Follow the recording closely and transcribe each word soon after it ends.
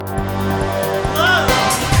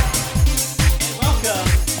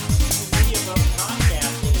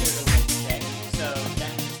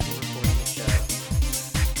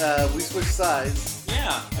switch sides.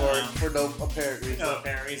 Yeah. For no apparent reason. No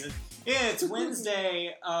apparent reason. It's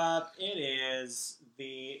Wednesday. It is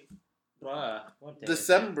the what day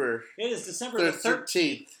December. It is December the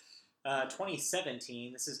 13th,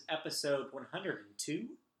 2017. This is episode 102.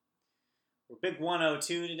 We're big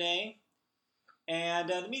 102 today. And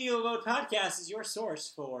the Media Overload Podcast is your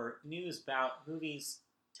source for news about movies,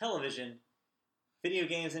 television, video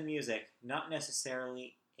games, and music. Not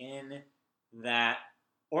necessarily in that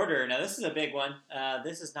order. Now, this is a big one.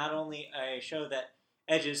 This is not only a show that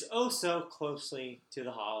edges oh so closely to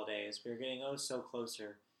the holidays. We're getting oh so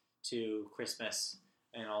closer to Christmas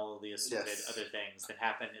and all of the assorted other things that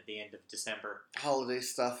happen at the end of December. Holiday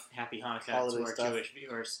stuff. Happy Hanukkah Holiday to our stuff. Jewish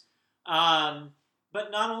viewers. But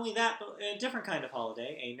not only that, but a different kind of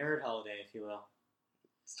holiday, a nerd holiday, if you will.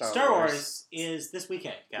 Star Wars is this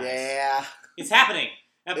weekend, guys. Yeah. It's happening.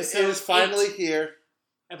 It is finally here.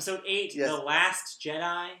 Episode 8, Yes. The Last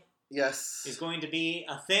Jedi, Yes. is going to be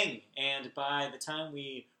a thing. And by the time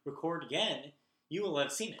we record again, you will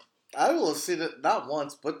have seen it. I will have seen it not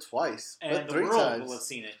once, but twice. And but the 3 world times. will have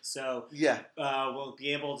seen it. So Yeah. we'll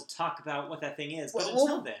be able to talk about what that thing is. But Well,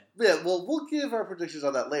 until then. Yeah, well, we'll give our predictions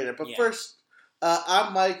on that later. But Yeah. first,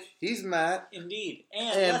 I'm Mike. He's Matt. Indeed.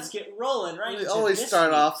 And And let's get rolling right We into always this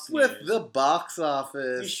start off week's with news. the box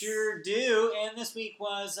office. We sure do. And this week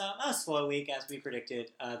was a slow week, as we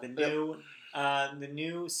predicted. The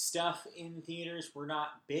new stuff in theaters were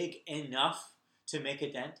not big enough to make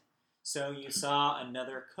a dent. So you saw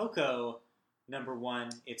another Coco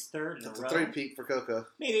 #1. It's third in That's a a row. 3-peat for Coco.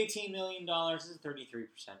 Made $18 million. It's a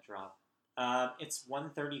 33% drop. It's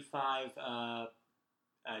 135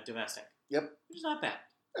 domestic. Yep. Which is not bad.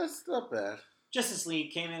 That's not bad. Justice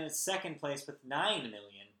League came in second place with 9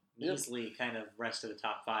 million. Yep. Easily kind of rest of the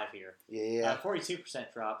top 5 here. Yeah.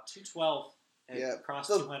 42% drop. 212. Yeah. Across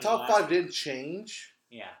So 200 top last 5 week. didn't change.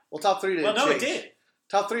 Yeah. Well, top 3 didn't Well, no, change. it did.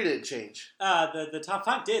 Top 3 didn't change. The top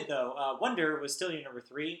 5 did, though. Wonder was still your number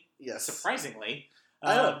 3. Yes. Surprisingly.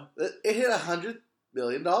 I know. It hit $100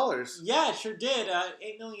 million. Yeah, it sure did.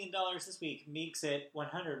 $8 million this week makes it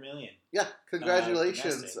 $100 million. Yeah.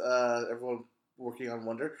 Congratulations, domestic. everyone working on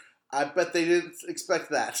Wonder. I bet they didn't expect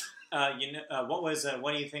that. What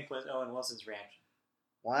do you think was Owen Wilson's reaction?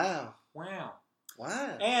 Wow. Wow.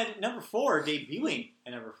 Wow. And number 4, debuting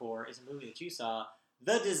at number 4, is a movie that you saw,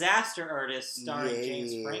 The Disaster Artist, starring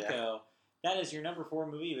James Franco. That is your number 4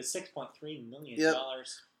 movie with $6.3 million. Yep.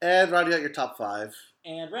 And rounding out your top 5.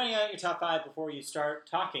 And running out your top 5 before you start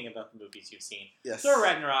talking about the movies you've seen. Yes. Thor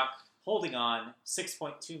Ragnarok, holding on,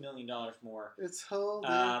 $6.2 million more. It's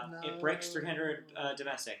holding It breaks 300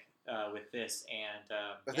 domestic with this, and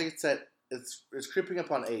I think it's creeping up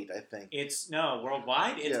on 8, I think. it's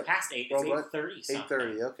worldwide. It's past 8. It's Worldwide?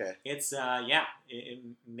 830. 8:30, okay. It's it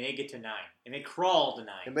may get to 9. It may crawl to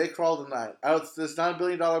 9. It may crawl to 9. It's this $9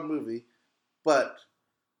 billion movie, but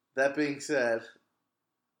that being said,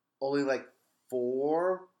 only like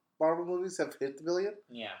 4 Marvel movies have hit the billion?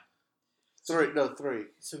 Yeah. 3.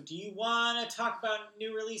 So do you want to talk about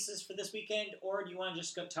new releases for this weekend, or do you want to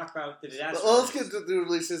just go talk about the Disaster Well, let's Artist? get to the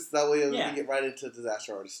releases. That way we Yeah. can get right into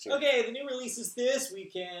Disaster Artist too. Okay, the new releases this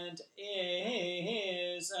weekend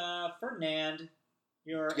is Ferdinand,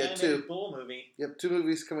 your Yeah, animated 2. bull movie. Yep, 2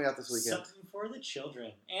 movies coming out this weekend. Something for the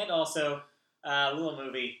children. And also a little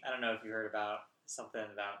movie, I don't know if you heard about,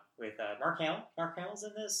 with Mark Hamill. Mark Hamill's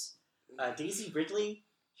in this. Daisy Ridley.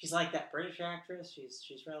 She's like that British actress.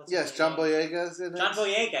 She's relatively Yes, John young. Boyega's in it. John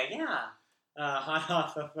Boyega, yeah. Hot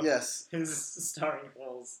off of Yes. his starring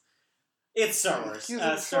roles. It's Star Wars. He was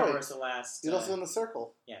in Star Detroit. Wars: The Last. He's also in The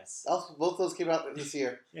Circle. Yes. Both those came out this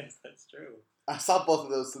year. Yes, that's true. I saw both of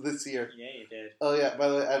those this year. Yeah, you did. Oh yeah, by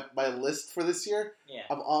the way, my list for this year, Yeah.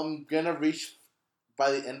 I'm gonna reach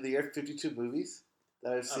by the end of the year 52 movies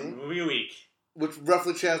that I've A seen, movie a week. which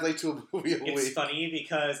roughly translates to a movie a It's week. funny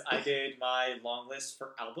because I did my long list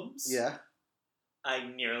for albums. Yeah, I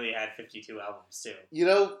nearly had 52 albums too. you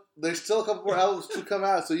know, there's still a couple more albums to come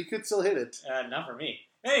out, so you could still hit it. Not for me.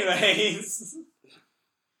 Anyways.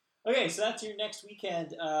 Okay, so that's your next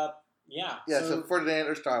weekend. Yeah. Yeah, so Ferdinand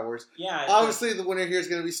or Star Wars. Yeah. Obviously, the winner here is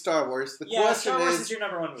going to be Star Wars. The question Star Wars is is your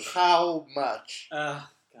number 1 movie. how much? God.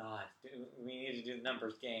 We need to do the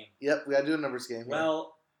numbers game. Yep, we got to do a numbers game here.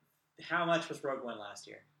 Well, how much was Rogue One last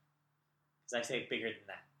year? Because I say bigger than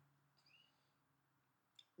that.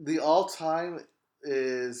 The all-time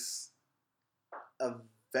is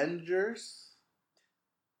Avengers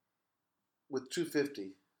with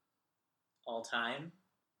 250. All time?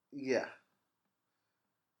 Yeah.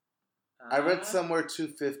 I read somewhere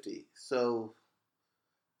 250, so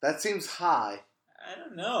that seems high. I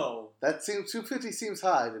don't know. That seems 250 seems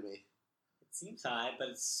high to me. It seems high, but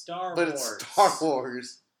it's Star But Wars. it's Star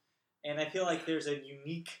Wars. And I feel like there's a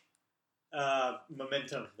unique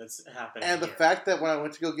momentum that's happening. And the fact that when I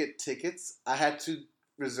went to go get tickets, I had to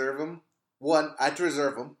reserve them. One, I had to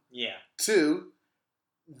reserve them. Yeah. Two,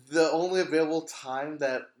 the only available time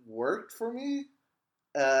that worked for me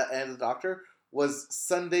and the doctor was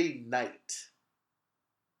Sunday night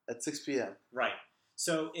at 6 p.m. Right.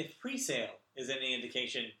 So if pre-sale is any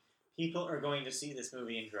indication, people are going to see this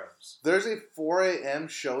movie in droves. There's a 4 a.m.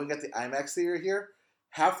 showing at the IMAX theater here.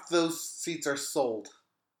 Half those seats are sold.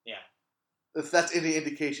 Yeah. If that's any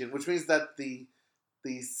indication, which means that the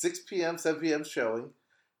 6 p.m., 7 p.m. showing,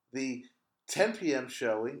 the 10 p.m.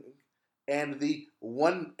 showing, and the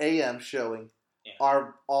 1 a.m. showing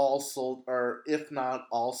are all sold, or if not,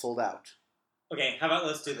 all sold out. Okay, how about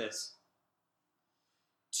let's do this.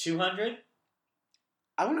 200?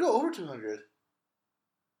 I'm going to go over 200.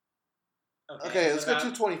 Okay, let's go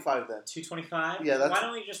 225 then. 225? Yeah, that's... Why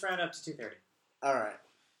don't we just round up to 230? All right.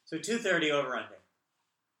 So 230 over under.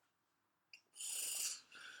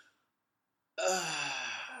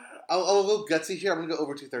 I'll go gutsy here. I'm going to go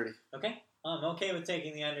over 230. Okay. I'm okay with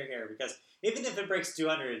taking the under here because even if it breaks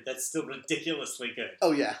 200, that's still ridiculously good.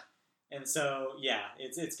 Oh, yeah. And so, yeah,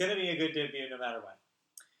 it's going to be a good debut no matter what.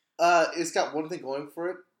 It's got one thing going for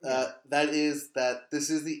it. That is that this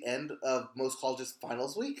is the end of most colleges'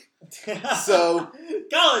 finals week. So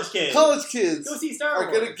college kids go see Star Wars.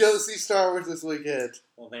 Are going to go see Star Wars this weekend.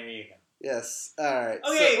 Well, there you go. Yes. All right.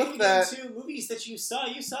 Okay, so we get into movies that you saw.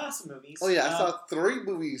 You saw some movies. Oh yeah, I saw 3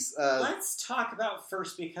 movies. Let's talk about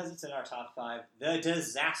first, because it's in our top 5, The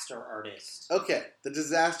Disaster Artist. Okay, The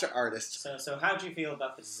Disaster Artist. So how did you feel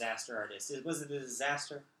about The Disaster Artist? Was it a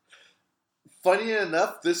disaster? Funny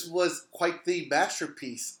enough, this was quite the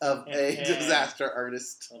masterpiece of a disaster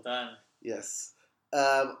artist. Well done. Yes.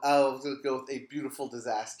 I'll go with a beautiful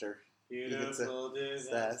disaster. Beautiful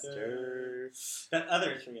disaster. That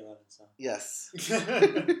other 311 song. Yes.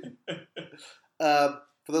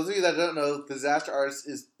 For those of you that don't know, Disaster Artist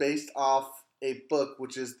is based off a book,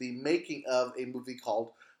 which is the making of a movie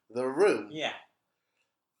called The Room. Yeah.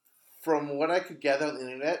 From what I could gather on the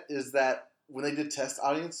internet is that when they did test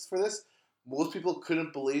audiences for this, most people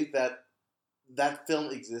couldn't believe that that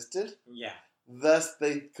film existed. Yeah. Thus,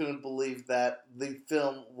 they couldn't believe that the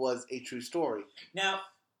film was a true story. Now,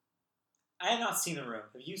 I have not seen The Room.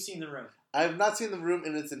 Have you seen The Room? I have not seen The Room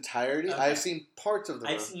in its entirety. Okay. I've seen parts of The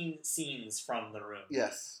Room. I've seen scenes from The Room.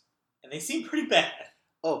 Yes. And they seem pretty bad.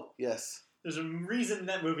 Oh, yes. There's a reason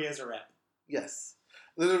that movie has a rep. Yes.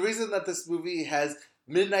 There's a reason that this movie has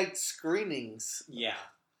midnight screenings. Yeah.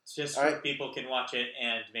 It's just so people can watch it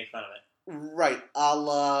and make fun of it. Right, a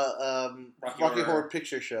la Rocky Horror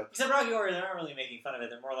Picture Show. Except Rocky Horror, they're not really making fun of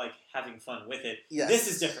it. They're more like having fun with it. Yes. This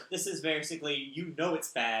is different. This is basically, you know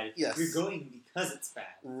it's bad. Yes. You're going because it's bad.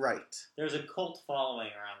 Right. There's a cult following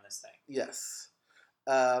around this thing. Yes.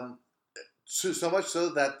 So much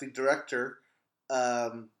so that the director,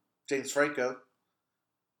 James Franco,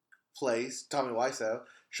 plays Tommy Wiseau,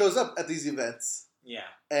 shows up at these events. Yeah.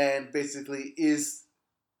 And basically is,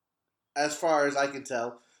 as far as I can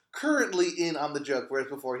tell, currently in on the joke, whereas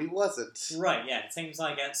before he wasn't. Right, yeah. It seems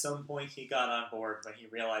like at some point he got on board when he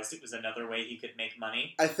realized it was another way he could make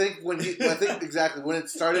money. I think exactly when it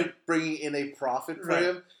started bringing in a profit for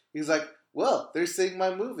him, he's like, well, they're seeing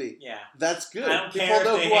my movie. Yeah. That's good. I don't care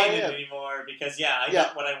if they hate it anymore because, I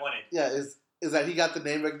got what I wanted. Yeah, is that he got the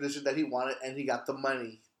name recognition that he wanted and he got the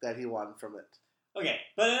money that he wanted from it. Okay,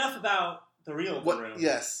 but enough about the real The Room.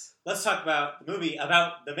 Yes. Let's talk about the movie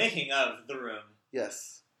about the making of The Room.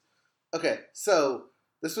 Yes. Okay, so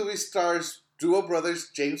this movie stars duo brothers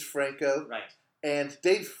James Franco and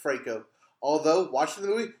Dave Franco. Although, watching the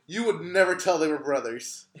movie, you would never tell they were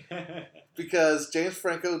brothers. Because James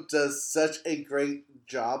Franco does such a great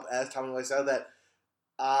job as Tommy Wiseau that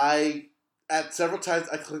at several times,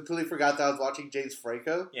 I completely forgot that I was watching James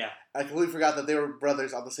Franco. Yeah. I completely forgot that they were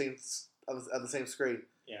brothers on the same screen.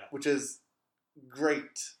 Yeah. Which is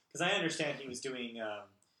great. Because I understand he was doing,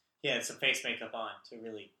 he had some face makeup on to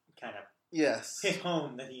really kind of hit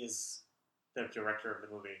home that he is the director of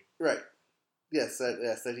the movie. Right. Yes,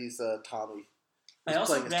 that he's Tommy. I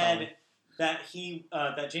also read that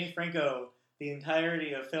that James Franco, the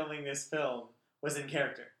entirety of filming this film, was in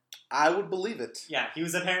character. I would believe it. Yeah, he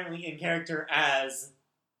was apparently in character as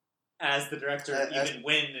the director, even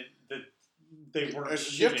when they weren't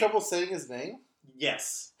shooting. Do you have trouble saying his name?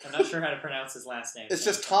 Yes. I'm not sure how to pronounce his last name. It's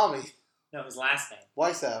just Tommy. No, his last name.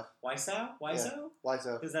 Wiseau. Wiseau? Yeah,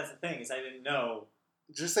 Wiseau. Because that's the thing, is I didn't know.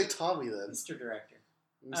 Just say Tommy then. Mr. Director.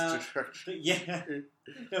 Mr. Director. But yeah.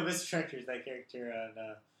 No, Mr. Director is that character on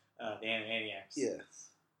the Animaniacs.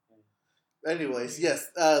 Yes. Anyways,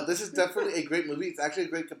 yes, this is definitely a great movie. It's actually a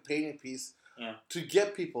great companion piece to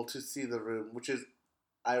get people to see The Room, which is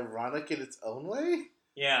ironic in its own way.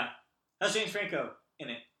 Yeah. How's James Franco in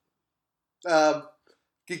it?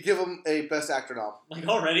 Could give him a Best Actor nom. Like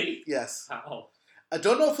already? Yes. Wow. I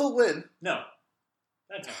don't know if he'll win. No.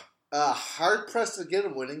 That's hard pressed to get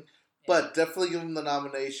him winning, but definitely give him the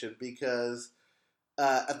nomination because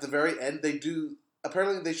at the very end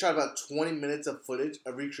apparently they shot about 20 minutes of footage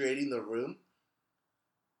of recreating The Room.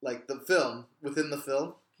 Like the film, within the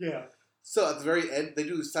film. Yeah. So at the very end, they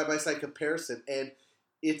do a side-by-side comparison, and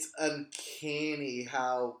it's uncanny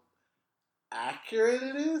how accurate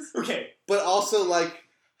it is. Okay. But also, like,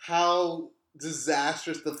 how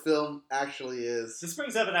disastrous the film actually is. This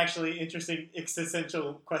brings up an actually interesting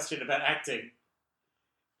existential question about acting.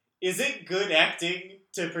 Is it good acting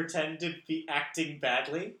to pretend to be acting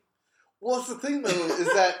badly? Well, it's the thing, though,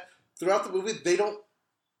 is that throughout the movie,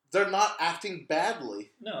 they're not acting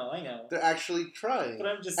badly. No, I know. They're actually trying. But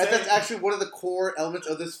I'm just saying. And that's actually one of the core elements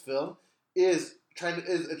of this film, is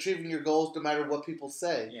achieving your goals no matter what people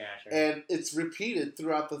say. Yeah, sure. And it's repeated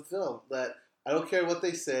throughout the film that I don't care what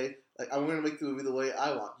they say. Like, I'm going to make the movie the way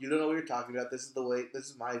I want. You don't know what you're talking about. This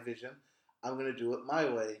is my vision. I'm going to do it my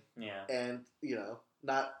way. Yeah. And,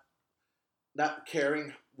 not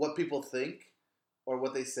caring what people think or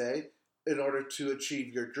what they say in order to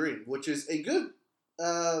achieve your dream, which is it's a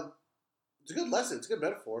good lesson. It's a good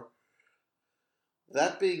metaphor.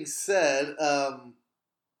 That being said,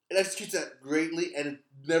 it executes that greatly, and it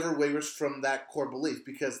never wavers from that core belief,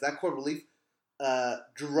 because that core belief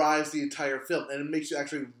drives the entire film, and it makes you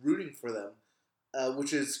actually rooting for them,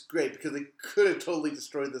 which is great, because they could have totally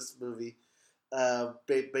destroyed this movie,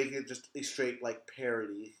 making it just a straight, like,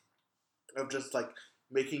 parody of just, like,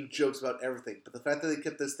 making jokes about everything. But the fact that they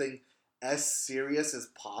kept this thing as serious as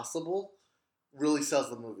possible really sells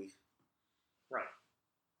the movie. Right.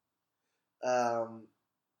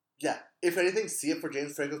 Yeah, if anything, see it for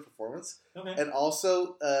James Franco's performance. Okay. And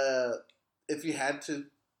also, if you had to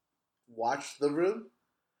watch The Room,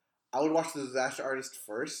 I would watch The Disaster Artist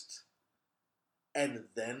first, and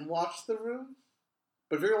then watch The Room.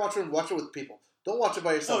 But if you're going to watch it, watch it with people. Don't watch it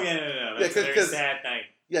by yourself. Oh, yeah, no. That's a very sad night.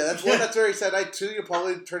 Yeah, that's one that's very sad night, too. You'll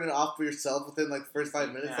probably turn it off for yourself within, like, the first 5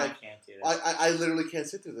 minutes. Nah, like, I can't do this. I literally can't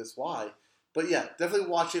sit through this. Why? But yeah, definitely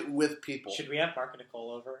watch it with people. Should we have Mark and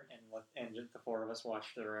Nicole over and the four of us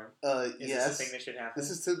watch The Room? Is this the thing that should happen? This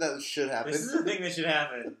is the thing that should happen. This is the thing that should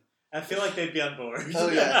happen. I feel like they'd be on board. Oh,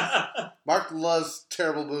 yeah. Mark loves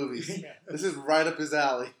terrible movies. Yeah. This is right up his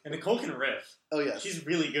alley. And Nicole can riff. Oh, yeah. She's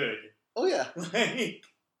really good. Oh, yeah.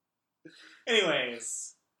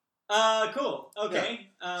 Anyways. Cool. Okay.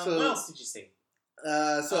 Yeah. What else did you see?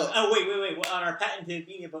 Wait. On our patented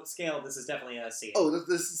media boat scale, this is definitely a see it. Oh,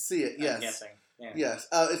 this is see it, yes. I'm guessing. Yeah. Yes.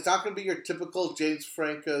 It's not going to be your typical James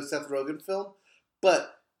Franco, Seth Rogen film,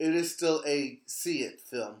 but it is still a see it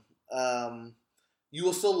film. You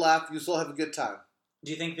will still laugh. You still have a good time.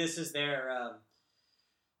 Do you think this is their?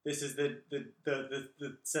 This is the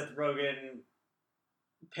Seth Rogen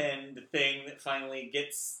pen, the thing that finally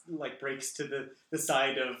gets breaks to the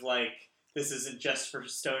side of this isn't just for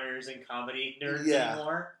stoners and comedy nerds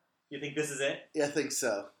anymore. You think this is it? Yeah, I think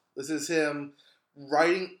so. This is him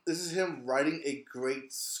writing a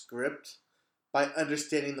great script by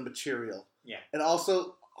understanding the material. Yeah. And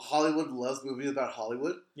also, Hollywood loves movies about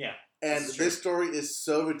Hollywood. Yeah. And this story is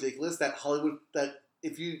so ridiculous that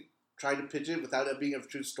if you try to pitch it without it being a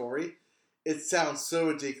true story, it sounds so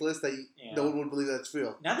ridiculous that no one would believe that's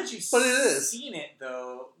real. Now that you've seen it,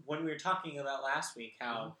 though, when we were talking about last week,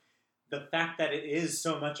 how the fact that it is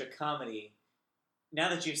so much a comedy, now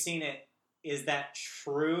that you've seen it, is that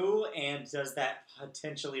true, and does that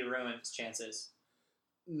potentially ruin its chances?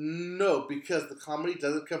 No, because the comedy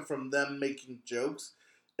doesn't come from them making jokes.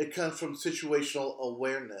 It comes from situational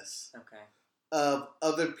awareness. Okay. Of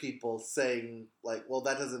other people saying, well,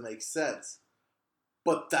 that doesn't make sense.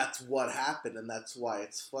 But that's what happened, and that's why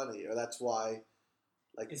it's funny, or that's why,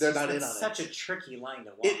 they're not in on it. It's such a tricky line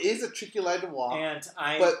to walk. It is a tricky line to walk,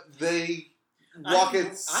 but they walk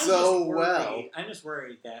it so well. I'm just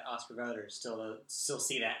worried that Oscar voters still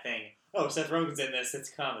see that thing. Oh, Seth Rogen's in this. It's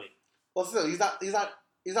comedy. Well, still, he's not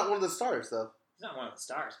one of the stars, though. He's not one of the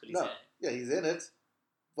stars, but he's in it. Yeah, he's in it.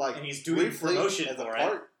 And he's doing promotion for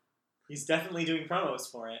it. He's definitely doing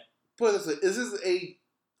promos for it. Put it this way,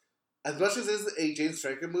 as much as this is a James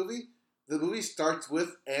Franco movie, the movie starts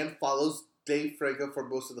with and follows Dave Franco for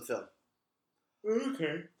most of the film.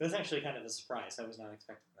 Okay. That's actually kind of a surprise. I was not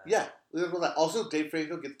expecting that. Yeah. Also, Dave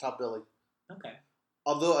Franco gets top billing. Okay.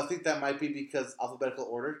 Although, I think that might be because alphabetical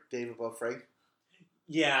order, Dave above Frank.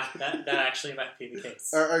 Yeah, that actually might be the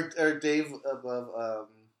case. Or Dave above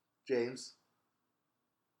James.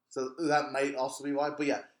 So that might also be why. But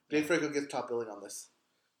yeah, Dave Franco gets top billing on this.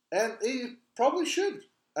 And he probably should.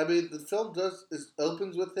 I mean, the film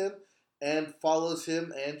opens with him and follows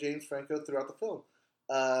him and James Franco throughout the film.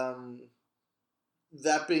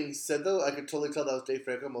 That being said, though, I could totally tell that was Dave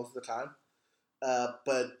Franco most of the time.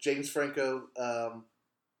 But James Franco,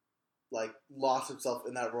 lost himself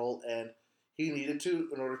in that role, and he needed to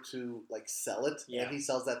in order to, sell it. Yeah. And he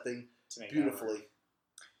sells that thing beautifully.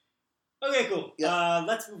 Okay, cool. Yep.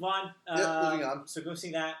 Let's move on. Moving on. So go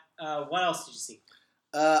see that. What else did you see?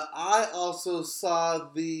 I also saw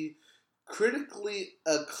the critically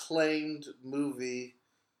acclaimed movie,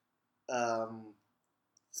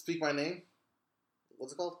 Speak My Name.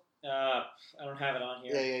 What's it called? I don't have it on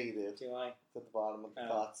here. Yeah, you do. Do I? It's at the bottom of the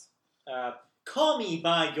thoughts. Call Me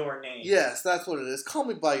By Your Name. Yes, that's what it is. Call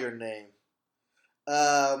Me By Your Name.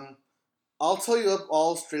 I'll tell you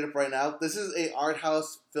all straight up right now. This is a art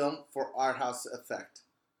house film for art house effect.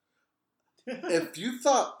 If you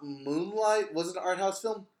thought Moonlight was an art house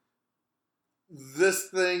film, this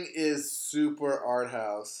thing is super art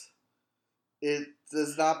house. It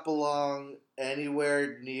does not belong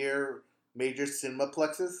anywhere near major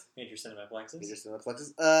cinemaplexes. Major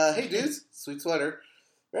cinemaplexes. Hey dudes, sweet sweater.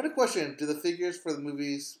 Random question: do the figures for the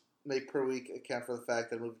movies make per week account for the fact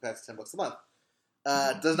that a movie pass is $10 a month?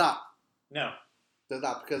 Does not. No. Does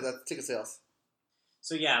not, because that's ticket sales.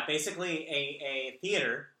 So yeah, basically a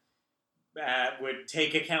theater would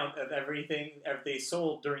take account of everything they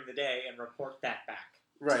sold during the day and report that back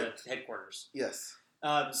to headquarters. Yes.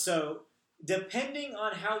 So depending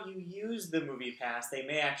on how you use the movie pass, they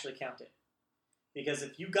may actually count it. Because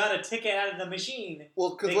if you got a ticket out of the machine,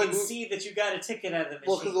 they can see that you got a ticket out of the machine.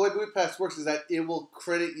 Well, because the way Movie Pass works is that it will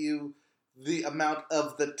credit you the amount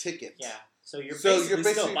of the ticket. Yeah. So you're basically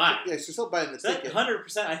still buying. Yes, you're still buying the ticket. That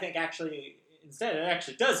 100%, I think, actually, instead, it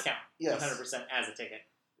actually does count 100% as a ticket.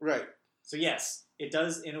 Right. So yes, it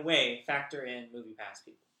does, in a way, factor in Movie Pass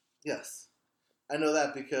people. Yes. I know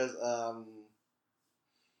that because,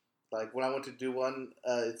 when I went to do one,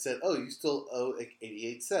 it said, "Oh, you still owe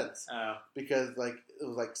 88 cents." Because it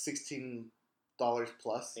was $16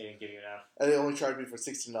 plus. They didn't give you enough. And they only charged me for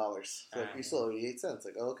 $16. So you still owe 88 cents.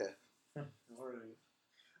 Okay.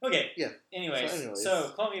 Okay. Yeah. Anyways, so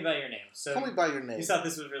Call Me By Your Name. So Call Me By Your Name. You thought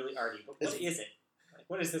this was really arty, but what is it?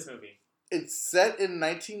 What is this movie? It's set in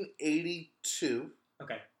 1982.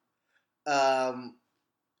 Okay.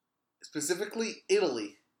 Specifically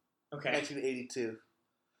Italy. Okay. 1982.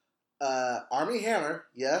 Armie Hammer,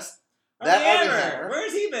 yes. Armie Hammer!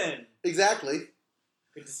 Where's he been? Exactly.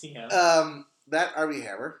 Good to see him. That Armie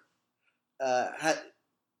Hammer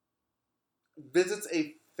visits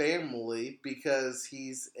a family because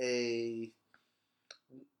the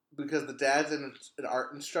dad's an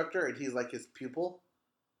art instructor and he's his pupil.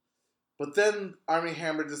 But then Armie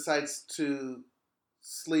Hammer decides to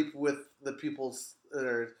sleep with the pupil's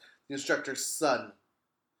the instructor's son.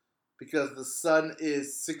 Because the son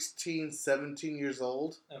is 16, 17 years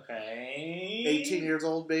old. Okay. 18 years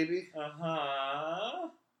old, maybe. Uh-huh.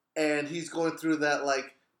 And he's going through that,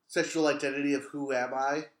 sexual identity of who am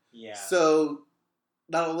I. Yeah. So,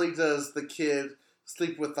 not only does the kid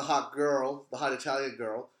sleep with the hot Italian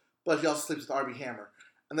girl, but he also sleeps with Armie Hammer.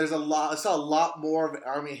 And I saw a lot more of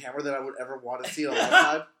Armie Hammer than I would ever want to see in a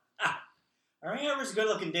lifetime. Armie Hammer's a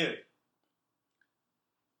good-looking dude.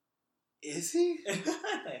 Is he?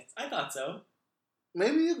 I thought so.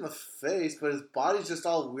 Maybe in the face, but his body's just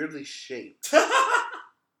all weirdly shaped. I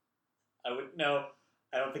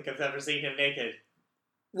don't think I've ever seen him naked.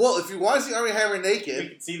 Well, if you want to see Armie Hammer naked, we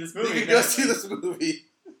can see this movie. You can go see this movie.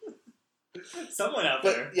 Someone out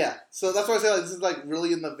there. Yeah, so that's why I say this is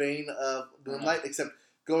really in the vein of Moonlight, except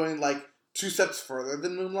going 2 steps further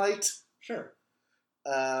than Moonlight. Sure.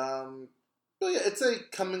 But yeah, it's a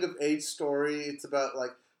coming of age story. It's about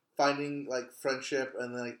finding friendship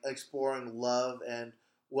and then exploring love and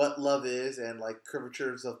what love is and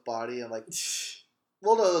curvatures of body and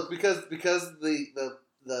well no because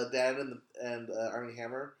the dad and Armie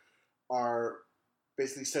Hammer are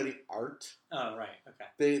basically studying art. Oh right,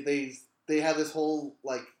 okay. They have this whole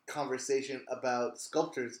conversation about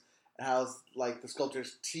sculptures and how the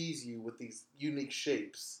sculptors tease you with these unique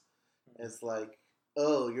shapes. Mm-hmm. It's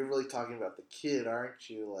oh, you're really talking about the kid, aren't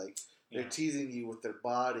you? They're teasing you with their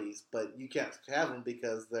bodies, but you can't have them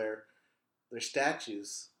because they're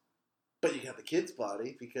statues. But you got the kid's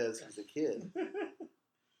body because he's a kid.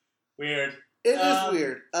 Weird. It is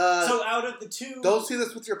weird. So out of the two... Don't see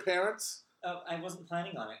this with your parents. I wasn't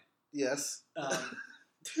planning on it. Yes.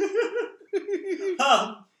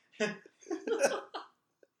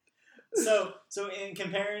 So in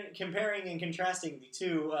comparing and contrasting the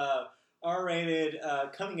two R-rated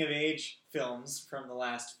coming of age films from the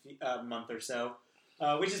last month or so,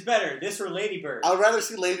 which is better, this or Lady Bird? I'd rather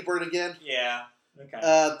see Lady Bird again. Yeah. Okay.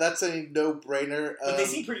 That's a no-brainer. But they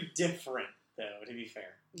seem pretty different, though. To be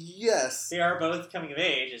fair. Yes. They are both coming of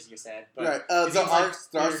age, as you said. But right. There are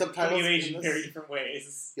subtitles coming of age in very different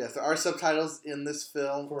ways. Yes, there are subtitles in this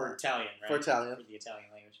film. For Italian, right? For Italian. For the Italian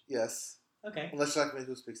language. Yes. Okay. Unless you're like me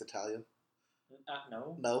who speaks Italian.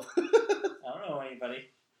 No. No. I don't know anybody.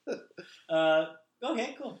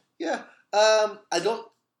 Okay, cool. Yeah. I don't...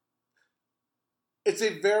 It's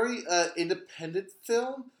a very independent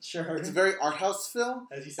film. Sure. It's a very art house film.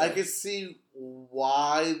 As you said. I can see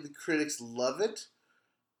why the critics love it.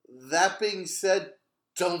 That being said,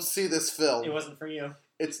 don't see this film. It wasn't for you.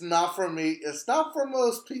 It's not for me. It's not for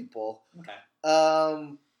most people. Okay.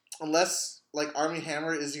 Unless, like, Armie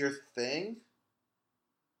Hammer is your thing.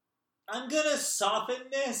 I'm gonna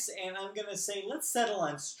soften this, and I'm gonna say, let's settle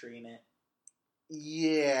on stream it.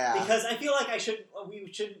 Yeah. Because I feel like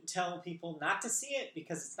we shouldn't tell people not to see it,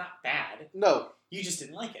 because it's not bad. No. You just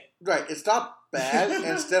didn't like it. Right. It's not bad, and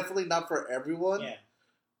it's definitely not for everyone. Yeah.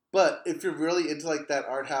 But if you're really into, like, that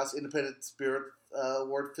art house independent Spirit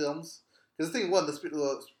Award films, because the thing won the Spirit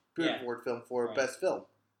Award film for Best Film.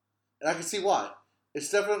 And I can see why. It's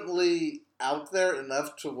definitely out there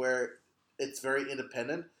enough to where it's very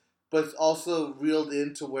independent, but it's also reeled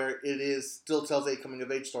into where it still tells a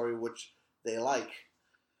coming-of-age story, which they like.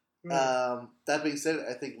 That being said,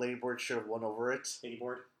 I think Lady Bird should have won over it.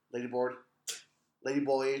 Lady Boy.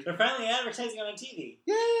 They're finally advertising on TV.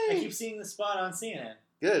 Yay! I keep seeing the spot on CNN.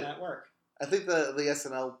 Good. At work. I think the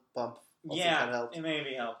SNL bump also kind of helped. It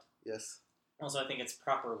maybe helped. Yes. Also, I think it's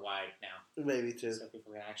proper wide now. Maybe too. So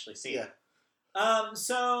people can actually see it.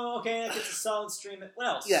 So, okay, that gets a solid stream it. What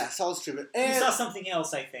else? Yeah, solid stream it. And you saw something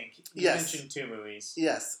else, I think. You mentioned 2 movies.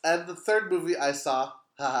 Yes. And the third movie I saw,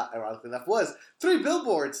 ironically enough, was 3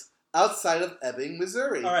 Billboards Outside of Ebbing,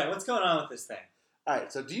 Missouri. Alright, what's going on with this thing?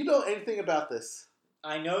 Alright, so do you know anything about this?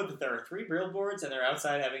 I know that there are 3 billboards and they're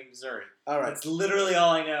outside Ebbing, Missouri. Alright. That's literally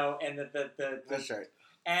all I know, and That's right.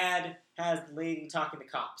 ad has the lady talking to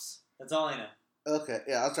cops. That's all I know. Okay,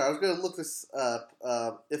 yeah, I'm sorry. I was going to look this up,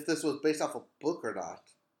 if this was based off a book or not.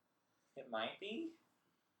 It might be.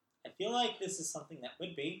 I feel like this is something that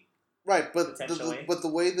would be. Right, but the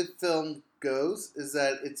way the film goes is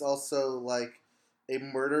that it's also, like, a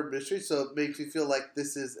murder mystery, so it makes me feel like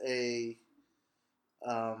this is a...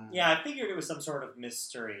 yeah, I figured it was some sort of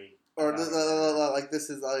mystery. Or, like, this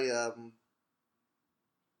is a...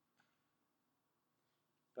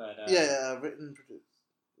 But, written, produced...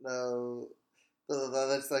 No...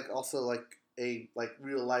 That's like also like a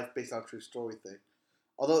real life based on a true story thing.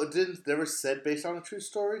 Although it never said based on a true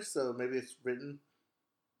story, so maybe it's written.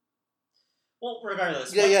 Well,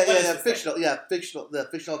 regardless. Fictional. Yeah, fictional. The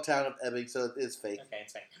fictional town of Ebbing, so it is fake. Okay,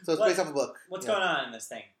 it's fake. So it's based off a book. What's going on in this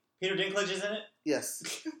thing? Peter Dinklage is in it? Yes.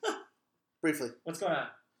 Briefly. What's going on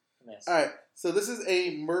in this? All right. So this is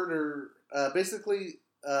a murder. Basically,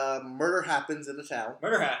 murder happens in the town.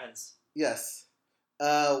 Murder happens. Yes.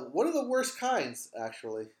 One of the worst kinds,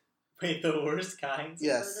 actually. Wait, the worst kinds of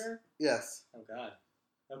murder? Yes. Oh, God.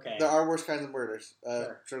 Okay. There are worse kinds of murders.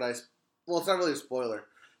 Sure. Well, it's not really a spoiler,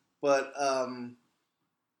 but,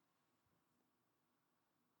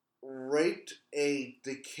 raped a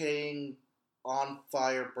decaying,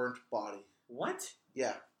 on-fire, burnt body. What?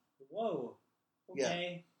 Yeah. Whoa.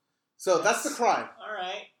 Okay. Yeah. So that's the crime. All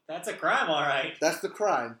right. That's a crime, all right. That's the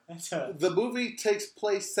crime. The movie takes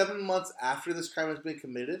place 7 months after this crime has been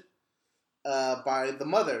committed by the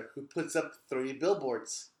mother, who puts up 3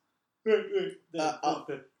 billboards. Not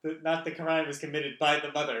the crime was committed by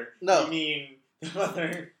the mother. No. You mean the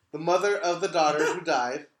mother? The mother of the daughter who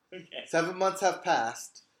died. Okay. 7 months have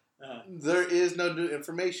passed. There is no new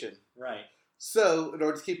information. Right. So, in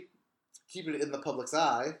order to keep it in the public's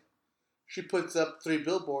eye, she puts up 3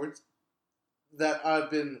 billboards that have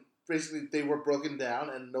been, basically, they were broken down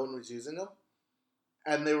and no one was using them.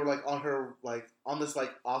 And they were, like, on her, like, on this,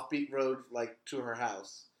 like, offbeat road, like, to her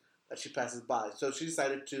house that she passes by. So she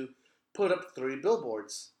decided to put up 3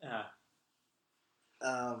 billboards.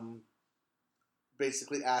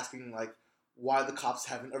 Basically asking, like, why the cops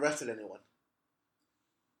haven't arrested anyone.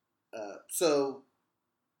 So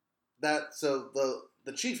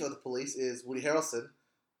the chief of the police is Woody Harrelson,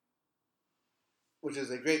 which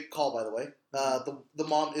is a great call, by the way. The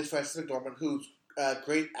mom is Frances McDormand, who's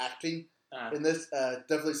great acting in this.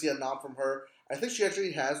 Definitely see a nom from her. I think she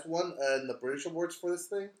actually has one in the British Awards for this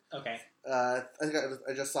thing. Okay. I think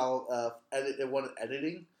I just saw it won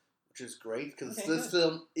editing, which is great because this good.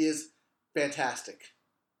 film is fantastic.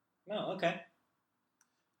 Oh, okay.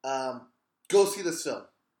 Go see this film.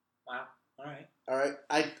 Wow. All right. All right.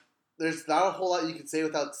 There's not a whole lot you can say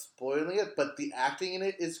without spoiling it, but the acting in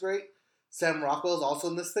it is great. Sam Rockwell is also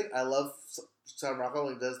in this thing. I love Sam Rockwell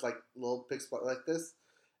when he does like little pick spot like this,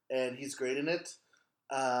 and he's great in it.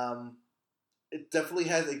 It definitely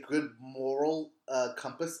has a good moral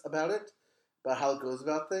compass about it, about how it goes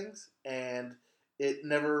about things, and it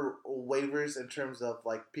never wavers in terms of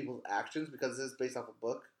like people's actions because this is based off a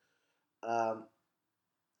book.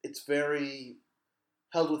 It's very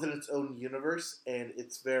held within its own universe, and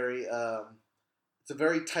it's a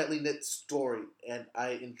very tightly knit story, and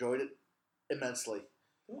I enjoyed it immensely.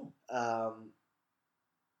 Cool.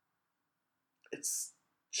 It's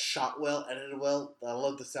shot well, edited well. I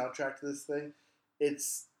love the soundtrack to this thing.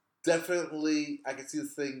 It's definitely, I can see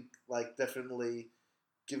this thing like definitely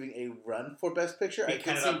giving a run for Best Picture. I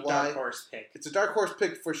can see why. Dark horse pick. It's a dark horse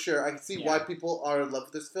pick for sure. I can see why people are in love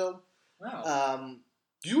with this film. Wow.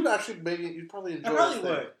 You'd probably enjoy it. I probably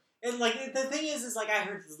would. And like the thing is like I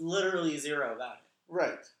heard literally zero about it.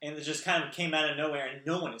 Right. And it just kind of came out of nowhere, and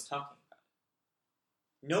no one is talking about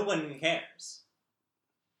it. No one cares.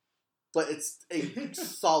 But it's a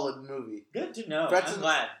solid movie. Good to know. I'm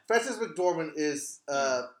glad. Frances McDormand is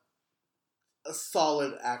a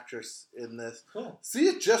solid actress in this. Cool. See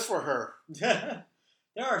it just for her. There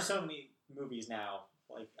are so many movies now,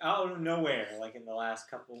 like out of nowhere, like in the last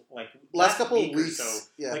couple weeks. Or so,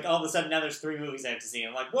 yeah. Like all of a sudden now there's 3 movies I have to see.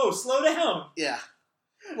 I'm like, whoa, slow down. Yeah.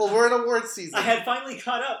 Well, we're in awards season. I had finally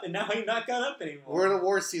caught up, and now I'm not caught up anymore. We're in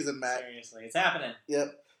awards season, Matt. Seriously, it's happening.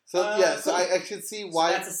 Yep. So cool. So I should see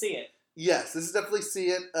why. So that's a see it. Yes, this is definitely see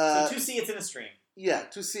it. So 2 see it's in a stream. Yeah,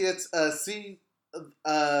 2 see it's see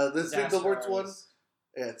the 3 Billboards one.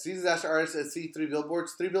 Yeah, see Disaster Artist and see 3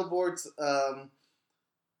 Billboards. 3 Billboards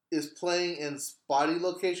is playing in spotty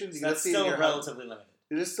locations. So that's still relatively limited.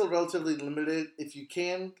 It is still relatively limited. If you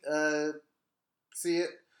can see it,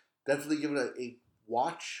 definitely give it a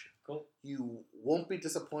watch. Cool. You won't be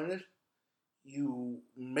disappointed. You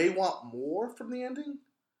may want more from the ending,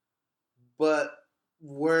 but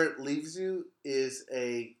where it leaves you is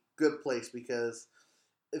a good place, because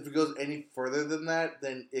if it goes any further than that,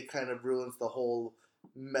 then it kind of ruins the whole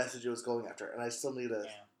message it was going after. And I still need to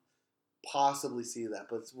possibly see that,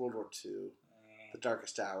 but it's World War II, The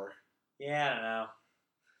Darkest Hour. Yeah, I don't know.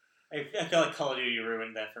 I feel like Call of Duty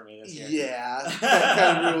ruined that for me this year. Yeah, that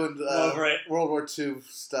kind of ruined Over it. World War II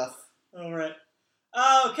stuff. Over it.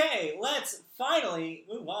 Okay, let's finally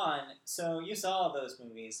move on. So you saw those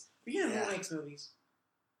movies. But you know who makes movies?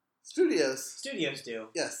 Studios. Studios do.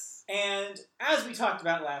 Yes. And as we talked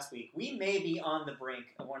about last week, we may be on the brink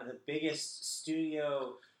of one of the biggest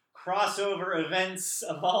studio crossover events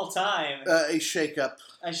of all time. A shakeup.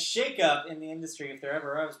 A shakeup in the industry, if there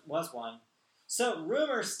ever was one. So,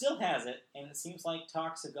 rumor still has it, and it seems like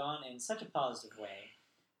talks have gone in such a positive way,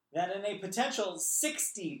 that in a potential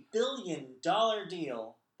 $60 billion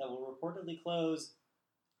deal that will reportedly close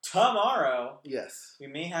tomorrow, yes, we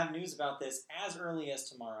may have news about this as early as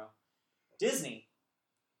tomorrow. Disney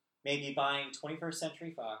may be buying 21st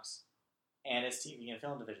Century Fox and its TV and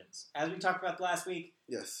film divisions. As we talked about last week,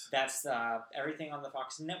 yes, that's everything on the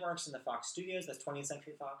Fox networks and the Fox studios. That's 20th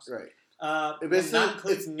Century Fox. Right. It not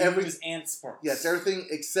includes news and sports. Yes, everything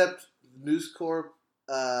except News Corp,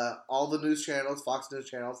 all the news channels, Fox News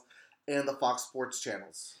channels, and the Fox Sports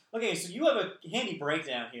channels. Okay, so you have a handy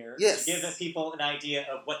breakdown here to give people an idea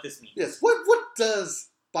of what this means. Yes. What does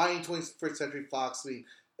buying 21st Century Fox mean?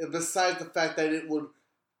 Besides the fact that it would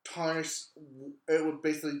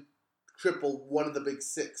basically triple one of the big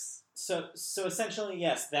 6. So essentially,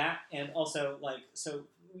 yes, that, and also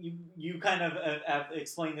you kind of have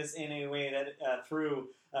explained this in a way that through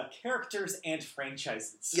characters and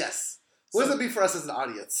franchises. Yes. What does it mean for us as an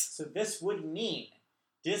audience? So this would mean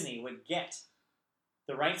Disney would get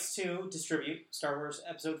the rights to distribute Star Wars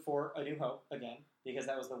Episode 4: A New Hope again, because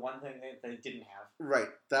that was the one thing that they didn't have. Right.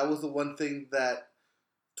 That was the one thing that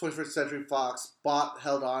 21st Century Fox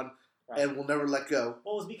held on, and will never let go.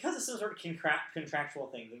 Well, it was because of some sort of contractual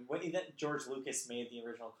thing. The way that George Lucas made the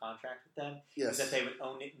original contract with them is that they would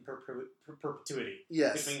own it in perpetuity.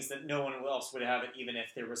 Yes. Which means that no one else would have it, even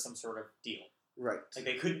if there was some sort of deal. Right. Like,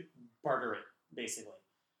 they couldn't barter it, basically.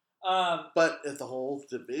 But if the whole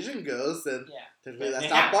division goes, then technically that's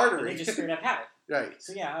not not bartering. They just straight up have it. Right.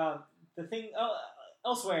 So, the thing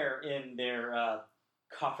elsewhere in their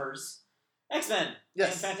coffers, X-Men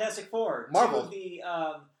and Fantastic Four. Marvel. 2 of the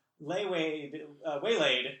Waylaid.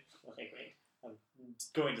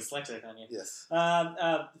 going dyslexic on you. Yes.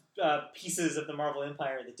 Pieces of the Marvel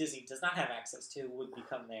Empire that Disney does not have access to would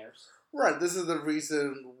become theirs. Right. This is the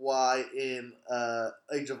reason why in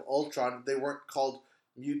Age of Ultron they weren't called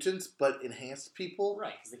mutants but enhanced people.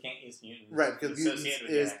 Right, because they can't use mutants. Right, because mutants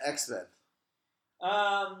is X-Men.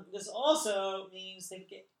 This also means they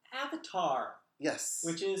get Avatar. Yes.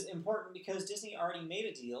 Which is important because Disney already made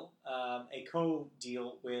a deal, a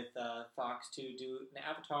co-deal with Fox to do an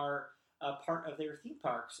Avatar part of their theme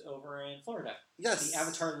parks over in Florida. Yes. The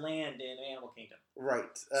Avatar Land in Animal Kingdom.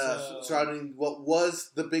 Right. Surrounding what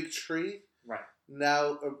was the big tree. Right.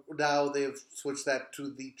 Now they've switched that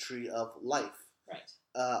to the Tree of Life. Right.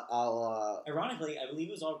 Ironically, I believe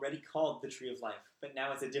it was already called the Tree of Life, but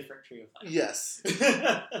now it's a different Tree of Life. Yes.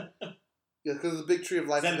 Yeah, because the big Tree of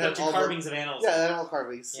Life had a bunch of carvings of animals. Yeah, animal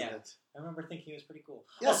carvings. Yeah. I remember thinking it was pretty cool.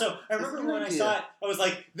 Yeah, also, I remember when I saw it, I was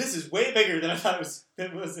like, this is way bigger than I thought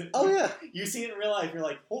it was. Oh, yeah. You see it in real life, you're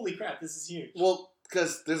like, holy crap, this is huge. Well,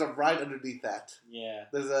 because there's a ride underneath that. Yeah.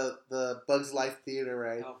 There's the Bugs Life Theater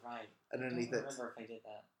ride. Oh, right. Underneath it. I don't remember if I did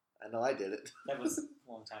that. I know I did it. That was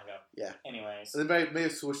a long time ago. Yeah. Anyways. They may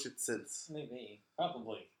have switched it since. Maybe.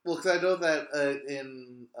 Probably. Well, because I know that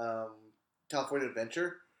in California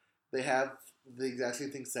Adventure, they have the exact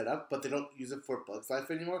same thing set up, but they don't use it for Bugs Life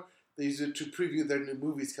anymore. They use it to preview their new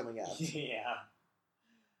movies coming out. Yeah.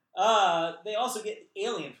 They also get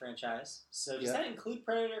Alien franchise. So does that include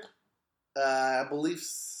Predator? I believe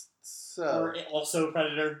so. Or also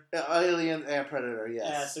Predator? Alien and Predator,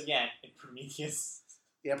 yes. So yeah, Prometheus.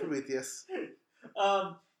 Yeah, Prometheus.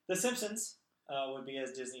 The Simpsons would be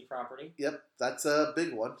as Disney property. Yep, that's a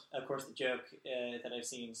big one. Of course, the joke that I've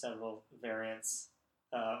seen several variants,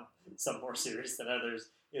 some more serious than others,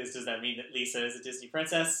 is does that mean that Lisa is a Disney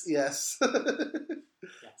princess? Yes.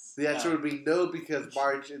 Yes. The answer would be no because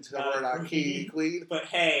Marge and Homer are not king and queen. But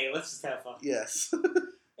hey, let's just have fun. Yes.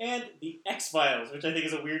 And the X-Files, which I think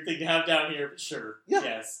is a weird thing to have down here, but sure. Yeah.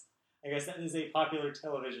 Yes. I guess that is a popular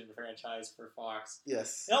television franchise for Fox.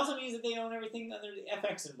 Yes. It also means that they own everything under the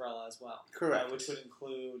FX umbrella as well. Correct. Which would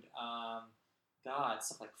include,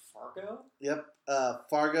 stuff like Fargo. Yep.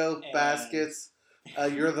 Fargo, Baskets,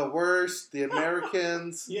 You're the Worst, The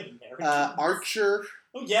Americans. The Americans. Archer.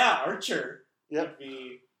 Oh, yeah, Archer. Yep. Would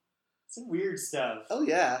be some weird stuff. Oh,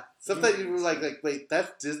 yeah. Stuff that you were like, wait,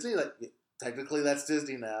 that's Disney? Like, technically, that's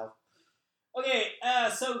Disney now. Okay,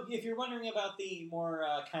 so if you're wondering about the more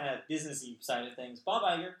kind of businessy side of things, Bob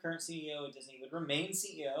Iger, current CEO of Disney, would remain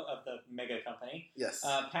CEO of the mega company yes.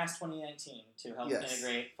 Past 2019 to help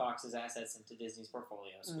integrate Fox's assets into Disney's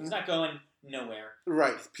portfolio. So he's not going nowhere.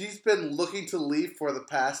 Right. He's been looking to leave for the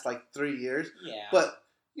past, 3 years. Yeah. But,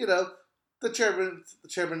 the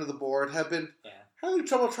chairman of the board have been having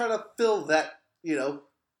trouble trying to fill that,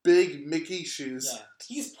 big Mickey shoes. Yeah,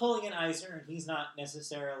 he's pulling an Eisner, and he's not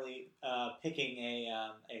necessarily picking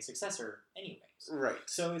a successor anyways. Right.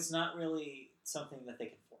 So it's not really something that they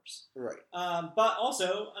can force. Right. But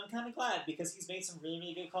also, I'm kind of glad because he's made some really,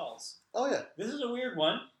 really good calls. Oh, yeah. This is a weird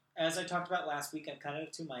one. As I talked about last week, I'm kind of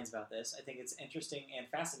of two minds about this. I think it's interesting and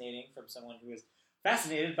fascinating from someone who is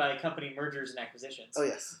fascinated by company mergers and acquisitions. Oh,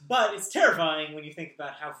 yes. But it's terrifying when you think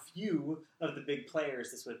about how few of the big players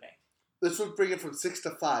this would make. This would bring it from 6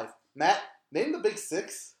 to 5. Matt, name the big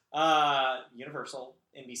 6. Universal,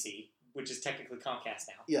 NBC, which is technically Comcast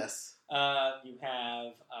now. Yes. You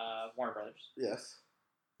have Warner Brothers. Yes.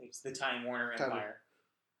 It's the Time Warner Empire.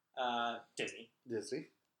 Disney.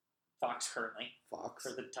 Fox currently. Fox.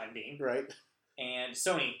 For the time being. Right. And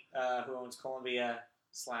Sony, who owns Columbia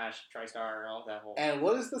 / TriStar, all that whole... And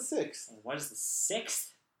what is the 6th? And what is the 6th?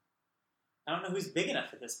 I don't know who's big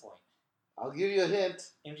enough at this point. I'll give you a hint.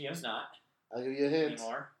 MGM's not. I'll give you a hint.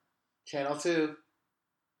 Anymore. Channel 2.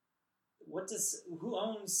 Who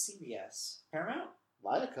owns CBS? Paramount?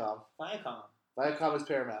 Viacom. Viacom is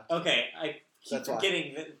Paramount. Okay, I keep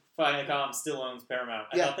forgetting that Viacom still owns Paramount.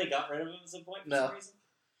 I thought they got rid of them at some point for some reason.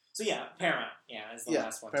 So yeah, Paramount. Yeah, is the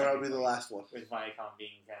last one. Paramount would be the last one. With Viacom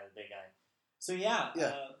being kind of the big guy. So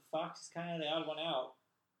Fox is kind of the odd one out.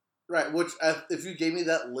 Right, which if you gave me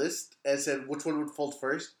that list and said which one would fold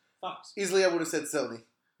first, Fox. Easily I would have said Sony.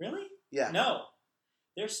 Really? Yeah. No.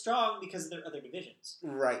 They're strong because of their other divisions.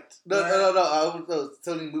 Right. No. I would go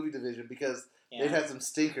Sony movie division because they've had some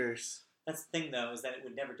stinkers. That's the thing, though, is that it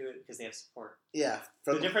would never do it because they have support. Yeah.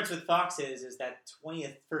 The difference with Fox is that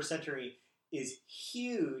 21st Century is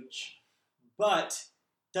huge, but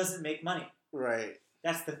doesn't make money. Right.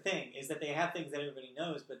 That's the thing, is that they have things that everybody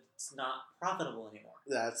knows, but it's not profitable anymore.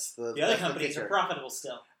 That's the other companies are profitable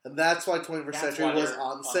still. And that's why 21st Century was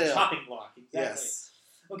on sale. The shopping block, exactly. Yes.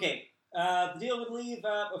 Okay, the deal would leave,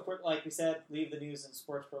 of course, like we said, leave the news and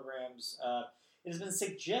sports programs. It has been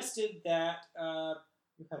suggested that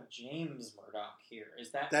you have James Murdoch here.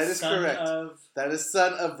 That is son correct. That is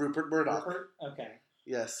son of Rupert Murdoch. Okay.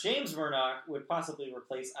 Yes. James Murdoch would possibly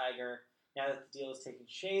replace Iger now that the deal has taken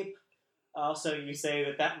shape. Also, you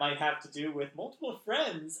say that might have to do with multiple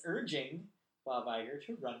friends urging Bob Iger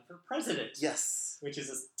to run for president. Yes. Which is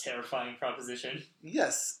a terrifying proposition.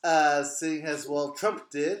 Yes. Seeing as well Trump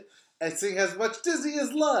did, and seeing as much Disney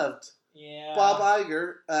is loved. Yeah. Bob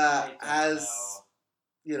Iger has,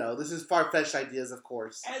 this is far-fetched ideas, of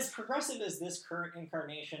course. As progressive as this current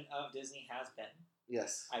incarnation of Disney has been,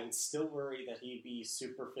 yes, I would still worry that he'd be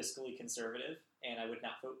super fiscally conservative, and I would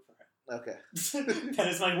not vote for him. Okay. That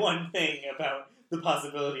is my one thing about the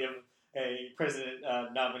possibility of a president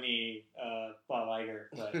nominee, Bob Iger.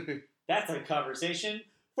 But that's a conversation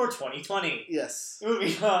for 2020. Yes.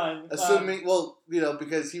 Moving on. Assuming,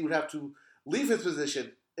 because he would have to leave his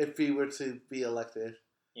position if he were to be elected.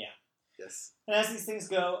 Yeah. Yes. And as these things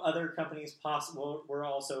go, other companies were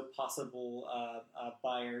also possible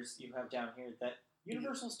buyers. You have down here that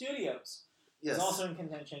Universal Studios is also in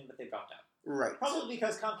contention, but they dropped out. Right. Probably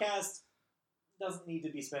because Comcast doesn't need to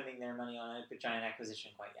be spending their money on a giant acquisition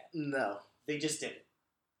quite yet. No. They just did it.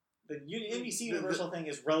 The NBC Universal thing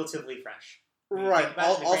is relatively fresh. Right.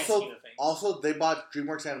 Also, they bought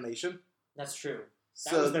DreamWorks Animation. That's true.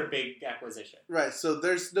 That was their big acquisition. Right. So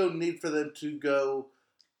there's no need for them to go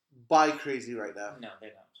buy crazy right now. No, they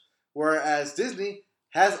don't. Whereas Disney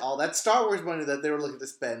has all that Star Wars money that they were looking to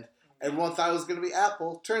spend. Everyone thought it was going to be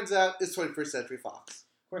Apple. Turns out it's 21st Century Fox.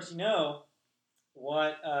 Of course,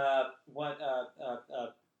 what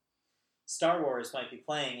Star Wars might be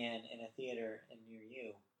playing in a theater near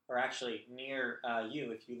you, or actually near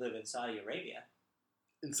you if you live in Saudi Arabia.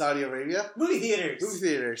 In Saudi Arabia? Movie theaters. Movie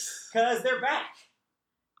theaters. Because they're back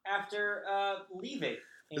after leaving.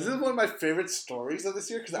 This is one of my favorite stories of this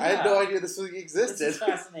year because I had no idea this existed. This is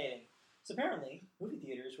fascinating. So apparently, movie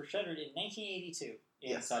theaters were shuttered in 1982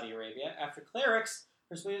 in Saudi Arabia after clerics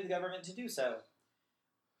persuaded the government to do so.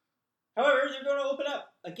 However, they're going to open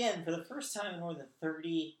up again for the first time in more than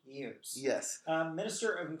 30 years. Yes.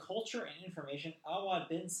 Minister of Culture and Information Awad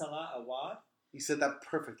bin Salah Awad. You said that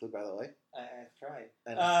perfectly, by the way. I've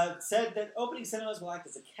tried. Said that opening cinemas will act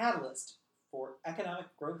as a catalyst for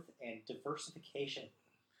economic growth and diversification.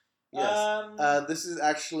 Yes. This is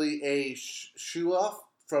actually a shoe-off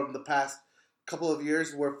from the past couple of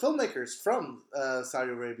years where filmmakers from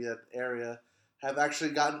Saudi Arabia area have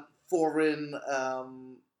actually gotten foreign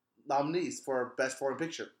nominees for Best Foreign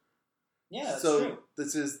Picture. Yeah, that's true.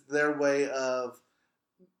 This is their way of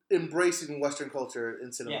embracing Western culture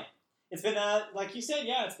in cinema. Yeah. It's been, like you said,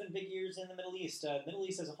 it's been big years in the Middle East. The Middle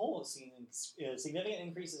East as a whole has seen significant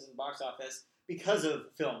increases in box office because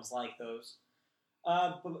of films like those.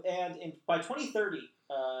 And by 2030,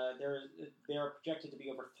 they are projected to be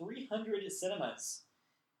over 300 cinemas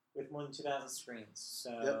with more than 2,000 screens.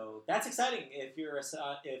 So that's exciting if you're in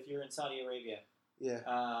Saudi Arabia.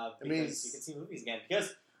 Yeah, because you can see movies again.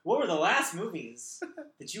 Because what were the last movies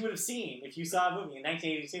that you would have seen if you saw a movie in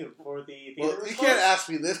 1982 before the theater? Well, you can't ask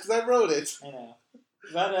me this because I wrote it. I know,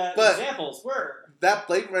 but examples were that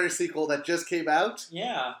Blade Runner sequel that just came out.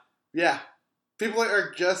 Yeah. People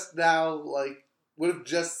are just now would have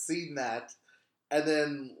just seen that, and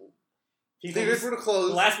then theaters were to close.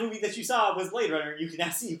 The last movie that you saw was Blade Runner. You can now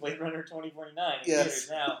see Blade Runner 2049 in theaters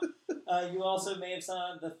now. You also may have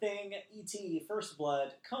seen The Thing, E.T., First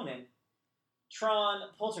Blood, Conan, Tron,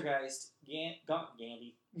 Poltergeist,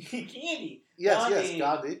 Gandhi. Yes,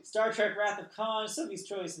 Gandhi. Star Trek, Wrath of Khan, Sophie's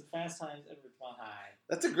Choice, and Fast Times at Ridgemont High.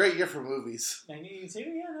 That's a great year for movies. 1982?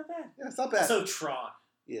 Yeah, not bad. Yeah, it's not bad. So Tron.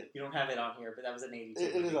 Yeah. You don't have it on here, but that was an 82.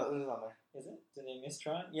 It is on there. Is it? Did they miss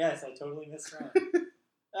Tron? Yes, I totally missed Tron.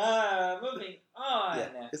 Moving on.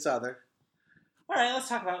 Yeah, it's on there. All right, let's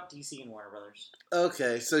talk about DC and Warner Brothers.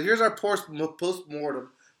 Okay, so here's our post-mortem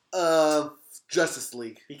of Justice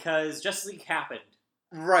League. Because Justice League happened.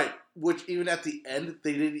 Right, which even at the end,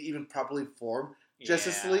 they didn't even properly form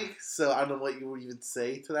Justice League, so I don't know what you would even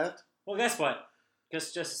say to that. Well, guess what?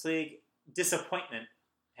 Justice League disappointment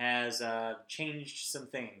has changed some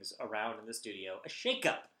things around in the studio. A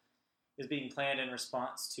shakeup is being planned in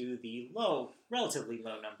response to the relatively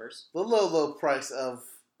low numbers. The low price of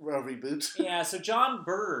a reboot. Yeah, so John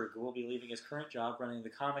Berg will be leaving his current job running the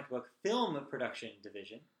comic book film production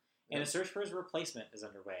division, and a search for his replacement is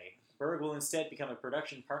underway. Berg will instead become a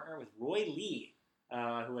production partner with Roy Lee,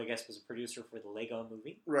 who I guess was a producer for the Lego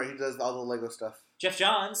movie. Right, he does all the Lego stuff. Jeff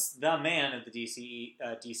Johns, the man of the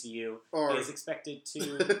DCU, is expected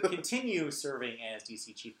to continue serving as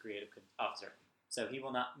DC Chief Creative Officer. So he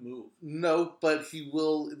will not move. No, but he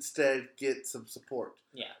will instead get some support.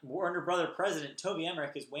 Yeah. Warner Brother president Toby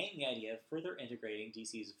Emmerich is weighing the idea of further integrating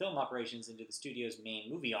DC's film operations into the studio's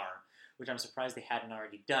main movie arm, which I'm surprised they hadn't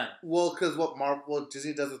already done. Well, because what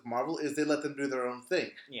Disney does with Marvel is they let them do their own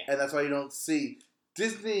thing. Yeah. And that's why you don't see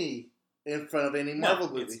Disney in front of any Marvel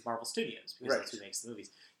movie. It's Marvel Studios, because that's who makes the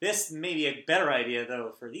movies. This may be a better idea,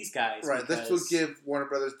 though, for these guys. Right, this will give Warner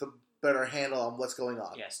Brothers the better handle on what's going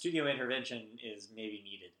on. Yeah, studio intervention is maybe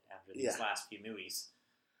needed after these last few movies.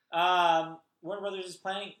 Warner Brothers is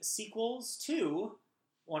planning sequels to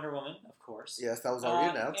Wonder Woman, of course. Yes, that was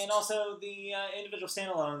already announced. And also the individual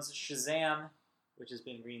standalones, Shazam, which has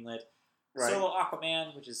been greenlit, Solo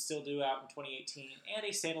Aquaman, which is still due out in 2018, and a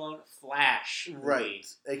standalone Flash movie.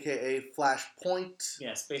 Right, a.k.a. Flashpoint.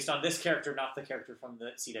 Yes, based on this character, not the character from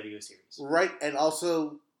the CW series. Right, and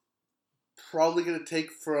also probably going to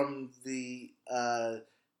take from the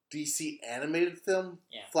DC animated film,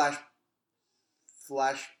 Flashpoint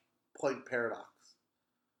Paradox.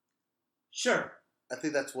 Sure. I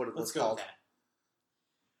think that's what it was called. With that.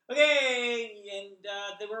 Okay, and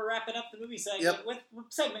then we're wrapping up the movie segment with a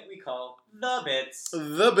segment we call The Bits.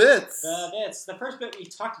 The Bits. The Bits. The first bit we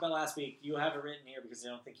talked about last week, you have it written here because I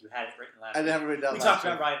don't think you had it written last week. I didn't have it written down last week. We talked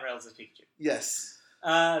about Ryan Reynolds as Pikachu. Yes.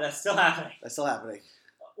 That's still happening. That's still happening.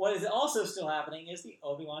 What is also still happening is the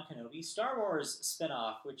Obi-Wan Kenobi Star Wars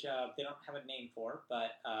spinoff, which they don't have a name for,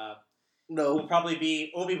 but will probably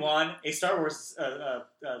be Obi-Wan, a Star Wars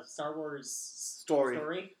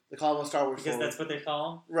story. They call them a Star Wars because story. That's what they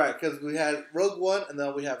call them? Right, because we had Rogue One, and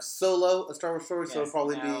then we have Solo, a Star Wars story, so it'll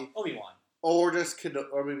probably be Obi-Wan. Or just Kenobi,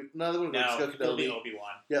 or maybe, Kenobi. It'll be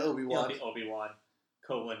Obi-Wan. Yeah, Obi-Wan. It'll be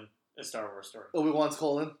Obi-Wan, a Star Wars story. Obi-Wan's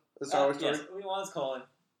colon, a Star Wars story? Yes, Obi-Wan's colon,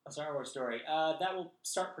 a Star Wars story. That will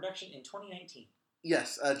start production in 2019.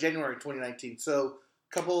 Yes, January 2019, so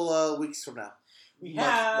a couple weeks from now. We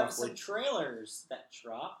have some trailers that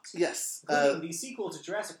dropped. Yes. Including the sequel to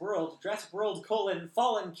Jurassic World,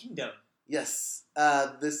 Fallen Kingdom. Yes.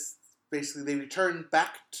 This, basically, they return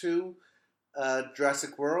back to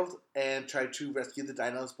Jurassic World and try to rescue the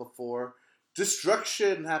dinos before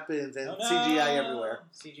destruction happens and CGI everywhere.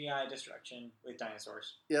 CGI destruction with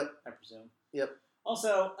dinosaurs. Yep. I presume. Yep.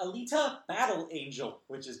 Also, Alita Battle Angel,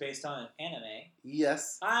 which is based on an anime.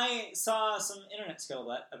 Yes. I saw some internet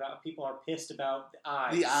scuttlebutt about people are pissed about the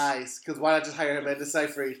eyes. The eyes, because why not just hire Amanda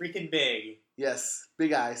Seyfried? Freaking big. Yes,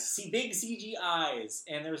 big eyes. See, big CG eyes.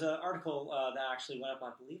 And there was an article that actually went up,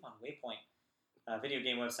 I believe, on Waypoint, video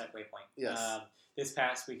game website Waypoint. Yes. This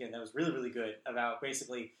past weekend that was really, really good about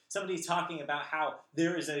basically somebody talking about how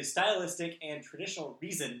there is a stylistic and traditional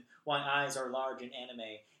reason why eyes are large in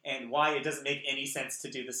anime and why it doesn't make any sense to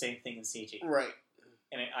do the same thing in CG. Right.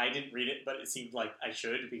 And I didn't read it, but it seemed like I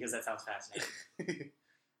should because that sounds fascinating.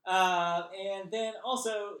 And then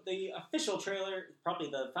also the official trailer, probably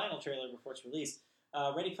the final trailer before it's released,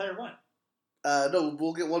 Ready Player One. No,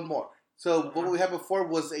 we'll get one more. So what we had before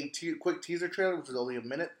was a quick teaser trailer, which was only a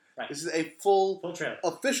minute. Right. This is a full trailer.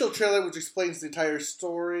 Official trailer, which explains the entire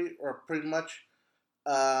story, or pretty much.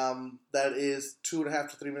 That is 2.5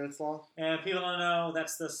 to 3 minutes long. And people don't know,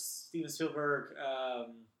 that's the Steven Spielberg,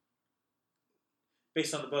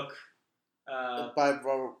 based on the book.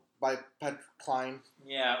 By Patrick Klein.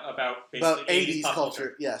 Yeah, about basically 80s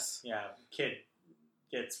culture. Yes. Yeah, kid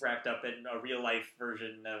gets wrapped up in a real life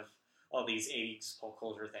version of all these 80s pop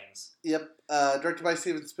culture things. Yep. Directed by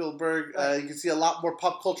Steven Spielberg. You can see a lot more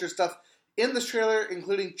pop culture stuff in this trailer,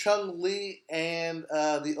 including Chung-Li and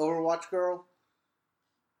the Overwatch girl.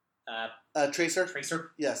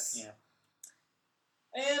 Tracer. Yes. Yeah.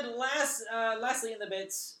 And lastly in the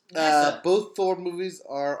bits, NASA. Both Thor movies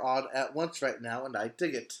are on at once right now, and I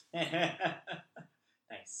dig it.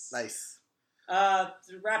 Nice.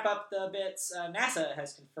 To wrap up the bits, NASA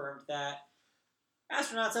has confirmed that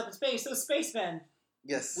astronauts up in space, those spacemen,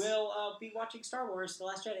 will be watching Star Wars: The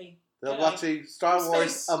Last Jedi. They're watching Star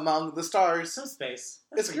Wars Among the Stars. Some space.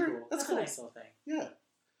 That's pretty cool. That's cool. A nice little thing. Yeah.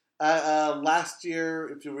 Last year,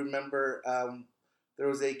 if you remember, there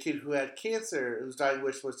was a kid who had cancer whose dying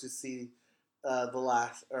wish was to see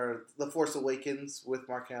The Force Awakens with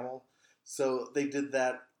Mark Hamill. So they did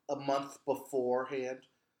that a month beforehand.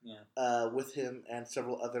 Yeah. With him and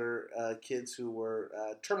several other kids who were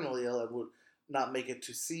terminally ill and would not make it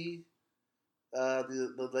to see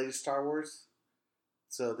the latest Star Wars.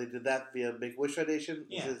 So they did that via Make-A-Wish Foundation.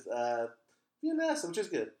 Yeah. This is via NASA, which is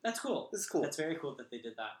good. That's cool. This is cool. That's very cool that they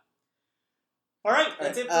did that. All right,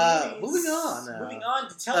 that's it for movies. Moving on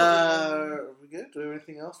to television. Are we good? Do we have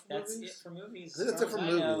anything else for that's movies? That's it for movies. I think that's it for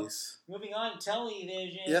movies. Moving on to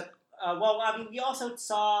television. Yep. We also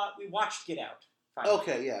we watched Get Out. fine.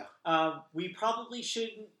 Okay, yeah. We probably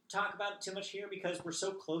shouldn't talk about it too much here because we're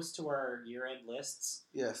so close to our year-end lists.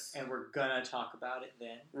 Yes. And we're gonna talk about it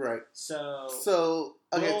then. Right. So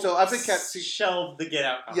okay, we'll so I've been catching... Shelve the Get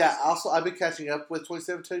Out. Yeah, also, I've been catching up with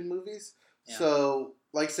 2017 movies. Yeah. So,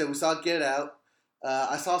 like I said, we saw Get Out.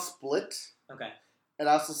 I saw Split. Okay. And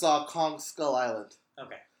I also saw Kong Skull Island.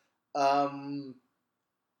 Okay.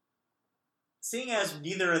 Seeing as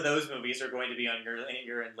neither of those movies are going to be on your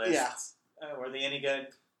year-end lists, were they any good?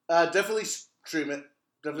 Definitely stream it.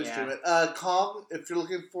 Stream it. Kong, if you're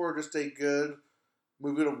looking for just a good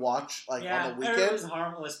movie to watch, on the weekend. It was a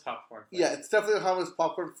harmless popcorn flick. Yeah, it's definitely a harmless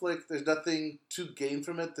popcorn flick. There's nothing to gain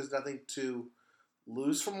from it. There's nothing to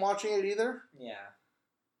lose from watching it either. Yeah.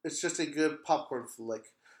 It's just a good popcorn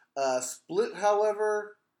flick. Split,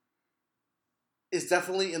 however, is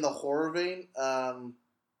definitely in the horror vein.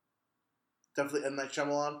 Definitely M. Night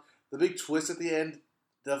Shyamalan. The big twist at the end,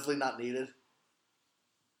 definitely not needed.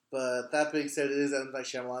 But that being said, it is M. Night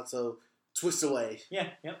Shyamalan, so twist away. Yeah,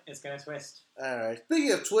 it's going to twist. Alright.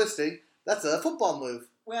 Speaking of twisting, that's a football move.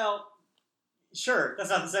 Well, sure. That's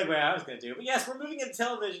not the segue I was going to do. But yes, we're moving into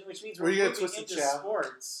television, which means we're moving into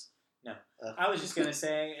sports. No. I was just going to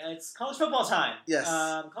say, it's college football time. Yes.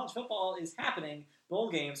 College football is happening. Bowl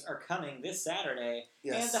games are coming this Saturday.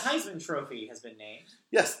 Yes. And the Heisman Trophy has been named.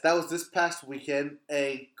 Yes, that was this past weekend.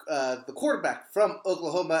 The quarterback from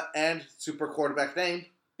Oklahoma and super quarterback name,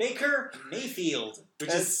 Baker Mayfield. Which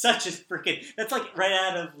is such a freaking... That's like right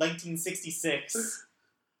out of 1966.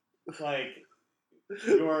 Like...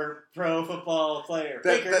 Your pro football player,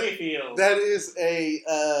 Baker Mayfield. That is a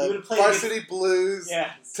Varsity Blues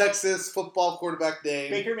Texas football quarterback name.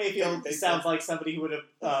 Baker Mayfield sounds like somebody who would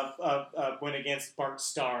have went against Bart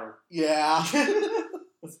Starr. Yeah.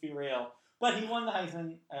 Let's be real. But he won the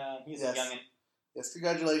Heisman. He's a youngin'. Yes,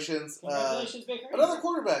 congratulations. Congratulations, Baker. Another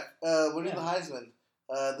quarterback winning the Heisman.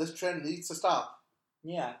 This trend needs to stop.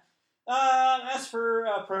 Yeah. As for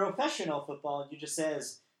professional football, you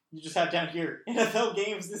just have down here NFL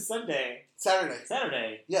games this Sunday.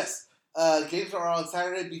 Saturday. Yes. Games are on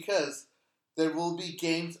Saturday because there will be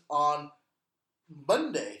games on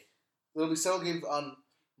Monday. There will be several games on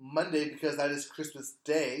Monday because that is Christmas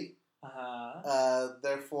Day.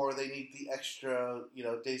 Therefore, they need the extra,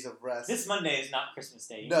 days of rest. This Monday is not Christmas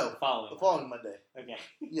Day. No, the following Monday. Okay.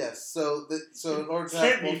 Yes. So in order to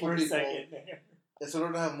have multiple people, so in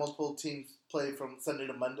order to have multiple teams play from Sunday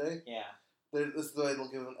to Monday. Yeah. This is the way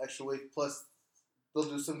they'll give them an extra week. Plus, they'll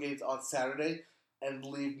do some games on Saturday and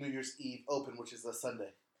leave New Year's Eve open, which is a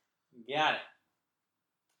Sunday. Got it.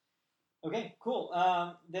 Okay, cool.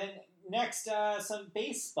 Then next, some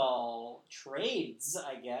baseball trades,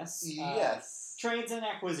 I guess. Yes. Trades and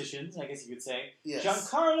acquisitions, I guess you could say. Yes.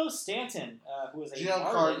 Giancarlo Stanton, who was a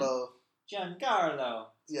Giancarlo.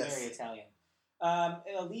 It's very Italian.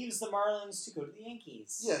 Leaves the Marlins to go to the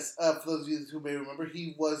Yankees. Yes. For those of you who may remember,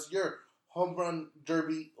 he was your Home Run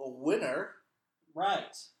Derby winner.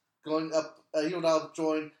 Right. Going up, he will now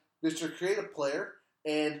join Mr. Creative Player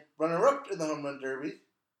and runner-up in the Home Run Derby,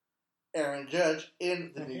 Aaron Judge,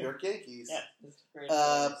 in the New York Yankees. Yeah, that's great.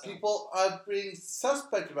 People are being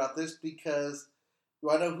suspect about this because do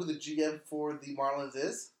I know who the GM for the Marlins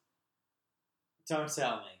is? Don't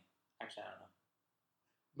tell me. Actually, I don't know.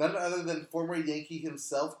 None other than former Yankee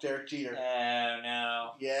himself, Derek Jeter. Oh,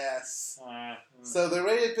 no. Yes. So there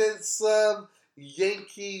may have been some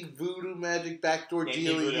Yankee voodoo magic backdoor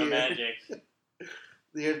deal here. Voodoo magic.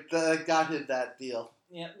 Got him that deal.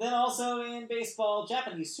 Yeah. Then also in baseball,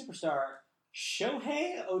 Japanese superstar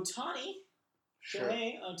Shohei Ohtani. Sure.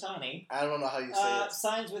 Shohei Ohtani. I don't know how you say it.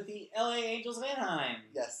 Signs with the LA Angels of Anaheim.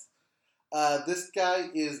 Yes. This guy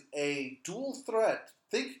is a dual threat.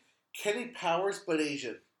 Think Kenny Powers, but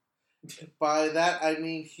Asian. By that, I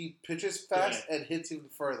mean he pitches fast and hits even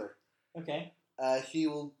further. Okay. He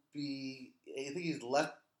will be, I think he's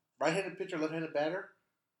right-handed pitcher, left-handed batter.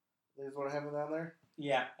 Is what I have him down there?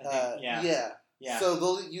 Yeah. I think, yeah. So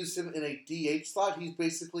they'll use him in a DH slot. He's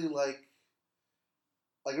basically like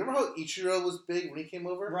remember how Ichiro was big when he came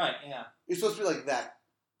over? Right, yeah. He's supposed to be like that.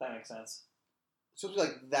 That makes sense. It's supposed to be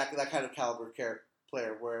like that kind of caliber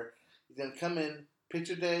player where he's going to come in, pitch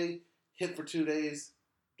a day, hit for 2 days,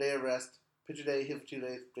 day of rest. Pitch a day, hit for 2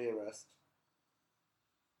 days, day of rest.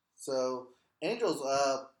 So, Angels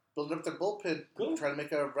building up their bullpen, trying to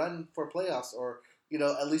make a run for playoffs or,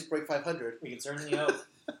 at least break 500. We can certainly hope.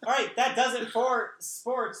 All right, that does it for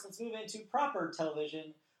sports. Let's move into proper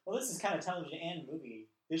television. Well, this is kind of television and movie.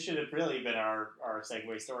 This should have really been our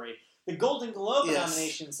segue story. The Golden Globe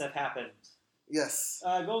nominations have happened. Yes.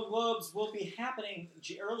 Golden Globes will be happening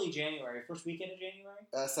early January, first weekend of January.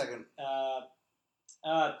 Second.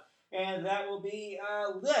 And that will be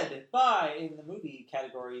led by, in the movie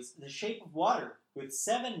categories, The Shape of Water, with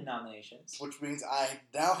 7 nominations. Which means I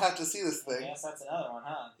now have to see this thing. Yes, that's another one,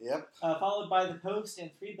 huh? Yep. Followed by The Post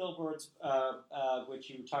and 3 Billboards, which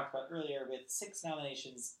you talked about earlier, with 6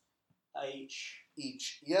 nominations each.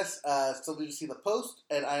 Yes, still need to see The Post,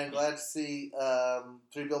 and I am glad to see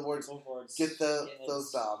 3 Billboards get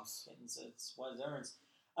those noms. It's what it earns.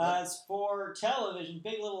 As for television,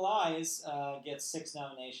 Big Little Lies gets 6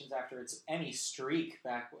 nominations after its Emmy streak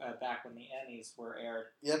back when the Emmys were aired.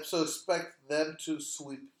 Yep, so expect them to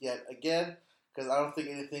sweep yet again, because I don't think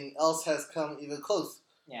anything else has come even close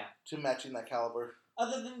to matching that caliber.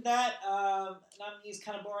 Other than that, nominees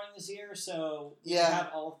kind of boring this year, so we have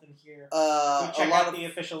all of them here. Check out the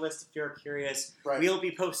official list if you're curious. Right. We'll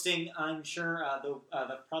be posting, I'm sure,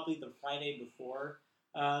 probably the Friday before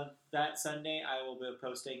that Sunday. I will be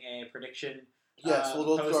posting a prediction. Yes, we'll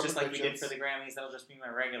go post just like we did for the Grammys. That'll just be my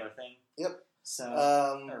regular thing. Yep. So,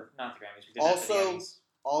 or not the Grammys. We did that for the Emmys.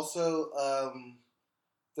 Also,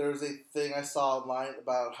 there's a thing I saw online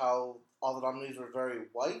about how all the nominees were very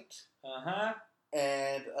white. Uh-huh.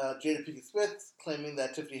 And Jada Pinkett Smith claiming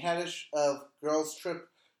that Tiffany Haddish of Girls Trip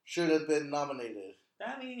should have been nominated.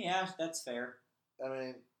 I mean, yeah, that's fair. I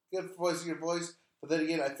mean, good for voicing your voice, but then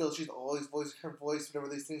again, I feel she's always voicing her voice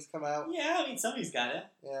whenever these things come out. Yeah, I mean, somebody's got it.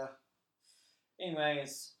 Yeah.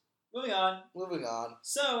 Anyways, moving on.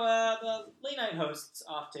 So, the late night hosts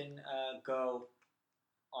often go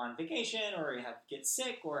on vacation or get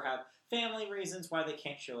sick or have family reasons why they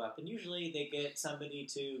can't show up. And usually they get somebody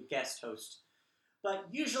to guest host. But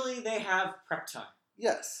usually they have prep time.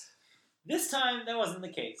 Yes. This time, that wasn't the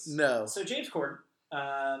case. No. So James Corden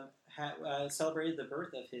celebrated the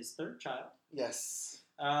birth of his 3rd child. Yes.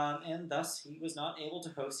 And thus, he was not able to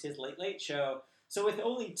host his Late Late Show. So with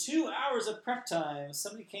only 2 hours of prep time,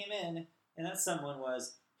 somebody came in, and that someone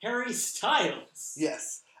was Harry Styles.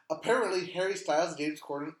 Yes. Apparently, Harry Styles and James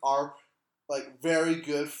Corden are very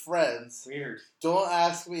good friends. Weird. Don't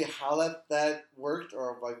ask me how that worked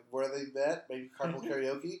or where they met, maybe carpool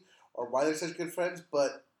karaoke, or why they're such good friends,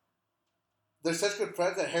 but they're such good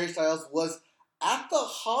friends that Harry Styles was at the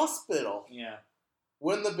hospital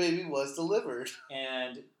when the baby was delivered.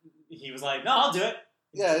 And he was like, no, I'll do it.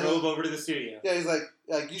 He drove over to the studio. Yeah, he's like,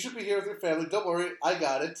 you should be here with your family. Don't worry, I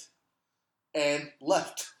got it. And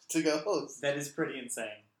left to go host. That is pretty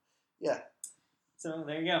insane. Yeah. So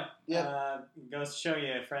there you go. Yeah. Goes to show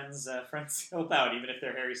you, friends help out, even if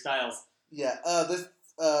they're Harry Styles. Yeah. This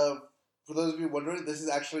for those of you wondering, this is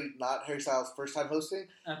actually not Harry Styles' first time hosting.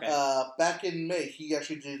 Okay. Back in May, he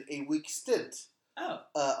actually did a week stint.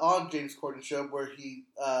 On James Corden's show where he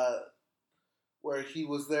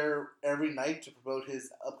was there every night to promote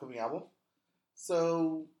his upcoming album.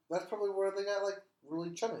 So that's probably where they got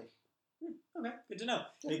really chummy. Okay, good to know.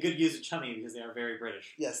 Yeah. A good use of chummy because they are very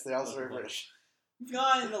British. Yes, they're also very British. Moving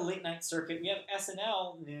on in the late night circuit, we have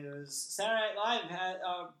SNL news. Saturday Night Live had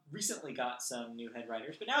recently got some new head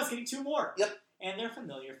writers, but now it's getting 2 more. Yep. And they're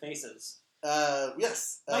familiar faces.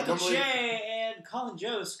 Yes. Michael Che and Colin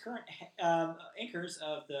Jost, current anchors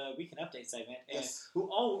of the Weekend Update segment, and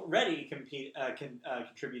who already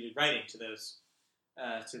contributed writing to those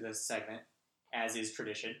to this segment, as is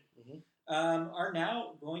tradition, are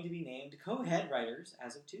now going to be named co-head writers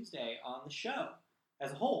as of Tuesday on the show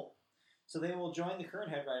as a whole. So they will join the current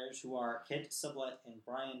head writers, who are Kent Sublett and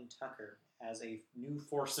Brian Tucker, as a new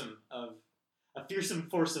fearsome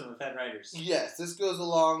foursome of head writers. Yes, this goes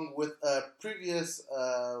along with previous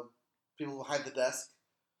people behind the desk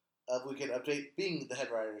of Weekend Update being the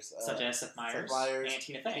head writers. Such as Seth Meyers and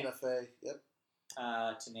Tina Fey. Yep.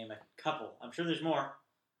 To name a couple. I'm sure there's more,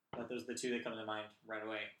 but those are the 2 that come to mind right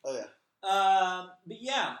away. Oh, yeah. But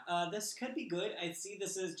yeah, this could be good. I see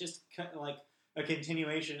this as just like a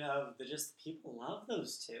continuation of people love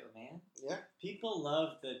those 2, man. Yeah. People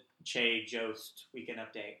love the Che Jost Weekend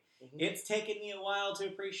Update. Mm-hmm. It's taken me a while to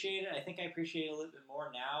appreciate it. I think I appreciate it a little bit more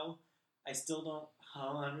now. I still don't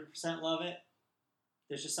 100% love it.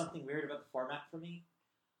 There's just something weird about the format for me.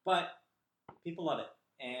 But people love it.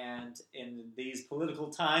 And in these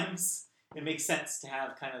political times, it makes sense to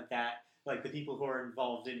have kind of that, the people who are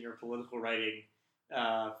involved in your political writing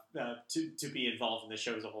to be involved in the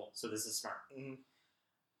show as a whole. So this is smart. Mm-hmm.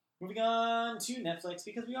 Moving on to Netflix,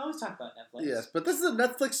 because we always talk about Netflix. Yes, but this is a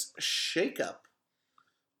Netflix shakeup.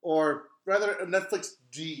 Or rather, a Netflix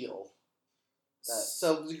deal.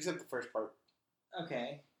 So, except the first part.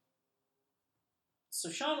 Okay. So,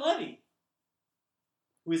 Sean Levy,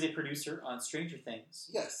 who is a producer on Stranger Things.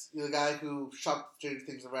 Yes, the guy who shopped Stranger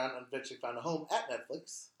Things around and eventually found a home at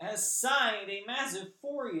Netflix. Has signed a massive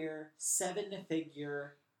 4-year,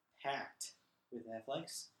 7-figure pact with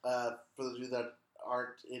Netflix. For those of you that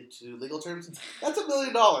aren't into legal terms, that's $1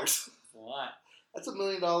 million. That's a lot. That's $1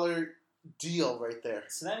 million deal right there.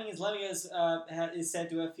 So that means Levy is said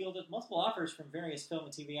to have fielded multiple offers from various film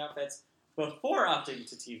and TV outfits before opting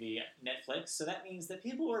to TV Netflix. So that means that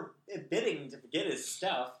people were bidding to get his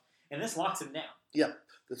stuff, and this locks him down. Yep.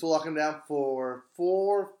 This will lock him down for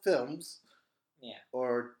 4 films. Yeah.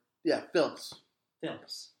 Films.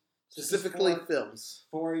 Films. Specifically films.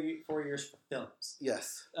 4 years for films.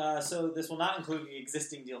 Yes. So this will not include the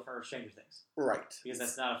existing deal for Stranger Things. Right. Because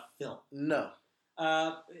that's not a film. No.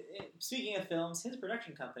 Speaking of films, his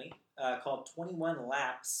production company, called 21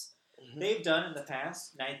 Laps, they've done in the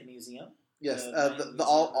past Night at the Museum. Yes,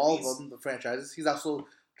 all of them, the franchises. He's also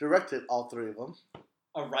directed all 3 of them.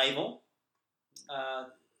 Arrival.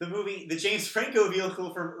 The movie, the James Franco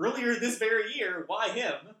vehicle from earlier this very year. Why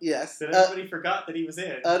him? Yes. That everybody forgot that he was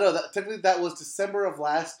in. No, technically that was December of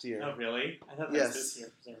last year. Oh, really? I thought that was this year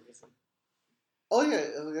for some reason. Oh,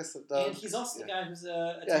 yeah, I guess it does. And he's also the guy who's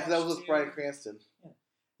attached because that was with Bryan Cranston. Yeah.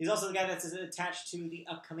 He's also the guy that's attached to the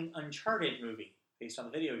upcoming Uncharted movie, based on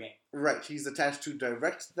the video game. Right, he's attached to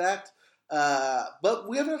direct that. But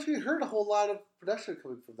we haven't actually heard a whole lot of production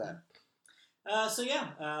coming from that. So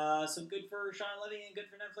good for Shawn Levy and good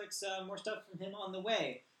for Netflix. More stuff from him on the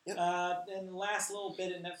way. Yep. And the last little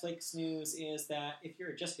bit of Netflix news is that if you're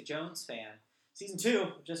a Jessica Jones fan, Season 2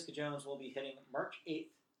 of Jessica Jones will be hitting March 8th,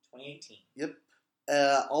 2018. Yep.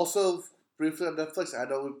 Also, briefly on Netflix, I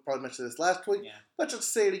know we probably mentioned this last week, but just to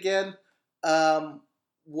say it again, Guardians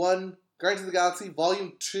of the Galaxy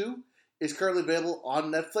Volume 2 is currently available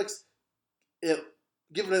on Netflix.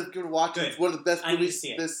 Give it a watch. Good. It's one of the best movies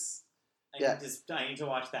I need to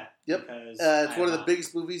watch that. Yep. It's one of the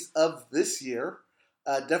biggest movies of this year.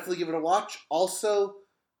 Definitely give it a watch. Also,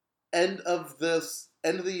 end of the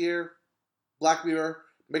year, Black Mirror.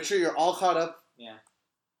 Make sure you're all caught up. Yeah.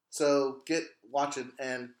 So get watching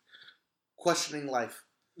and questioning life.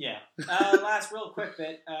 Yeah. Last real quick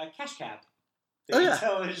bit. Cash Cab. The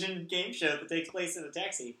television game show that takes place in a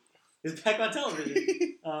taxi is back on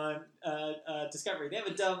television on Discovery. They have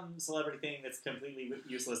a dumb celebrity thing that's completely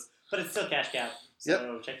useless, but it's still Cash Cab.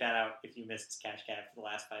 So check that out if you missed Cash Cab for the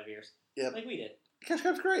last 5 years. Yep. Like we did. Cash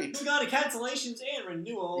Cab's great. Moving on to cancellations and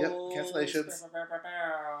renewals. Yep, cancellations.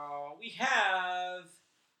 We have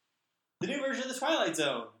the new version of The Twilight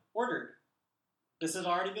Zone ordered. This has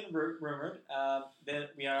already been rumored.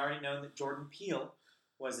 That we already know that Jordan Peele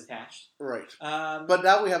was attached. Right. But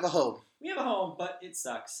now we have a home. We have a home, but it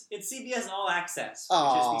sucks. It's CBS All Access, which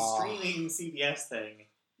is the streaming CBS thing.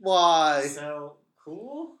 Why? So,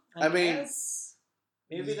 cool, I guess.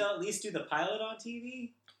 Maybe they'll at least do the pilot on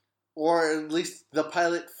TV? Or at least the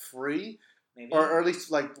pilot free? Maybe. Or at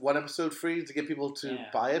least like one episode free to get people to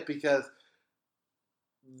buy it, because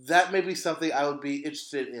that may be something I would be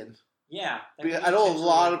interested in. Yeah. I know a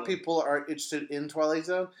lot of people are interested in Twilight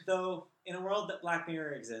Zone. Though, in a world that Black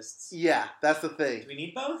Mirror exists. Yeah, that's the thing. Do we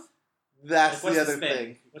need both? That's the other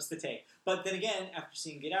thing. What's the take? But then again, after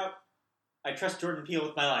seeing Get Out, I trust Jordan Peele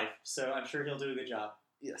with my life, so I'm sure he'll do a good job.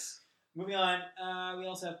 Yes. Moving on, we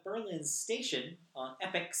also have Berlin Station on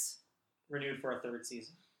Epix, renewed for a 3rd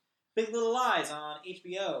season. Big Little Lies on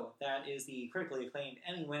HBO, that is the critically acclaimed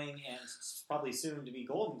Emmy-winning and probably soon to be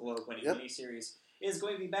Golden Globe-winning miniseries, is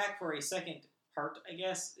going to be back for a 2nd part, I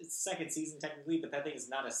guess. It's 2nd season technically, but that thing is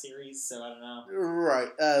not a series, so I don't know. Right.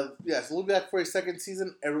 So we'll be back for a 2nd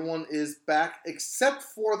season. Everyone is back except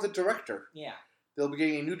for the director. Yeah. They'll be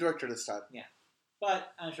getting a new director this time. Yeah.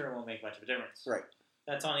 But I'm sure it won't make much of a difference. Right.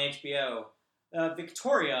 That's on HBO.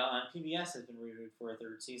 Victoria on PBS has been renewed for a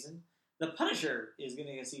 3rd season. The Punisher is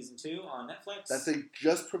getting a season 2 on Netflix. That thing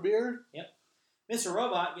just premiered? Yep. Mr.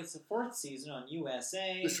 Robot gets a 4th season on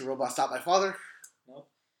USA. Mr. Robot Stop My Father? Nope.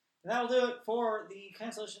 And that'll do it for the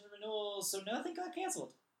cancellation and renewals, so nothing got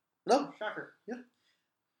canceled. No. Shocker. Yeah.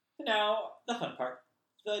 And now, the fun part.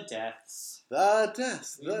 The deaths. The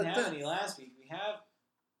deaths. We didn't have any last week. We have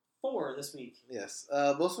 4 this week. Yes.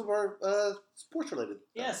 Most of them are sports-related.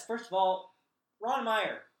 Yes. First of all, Ron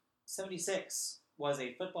Meyer, 76, was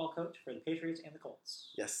a football coach for the Patriots and the Colts.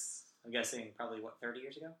 Yes. I'm guessing probably, 30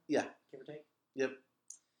 years ago? Yeah. Give or take? Yep.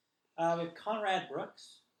 We have Conrad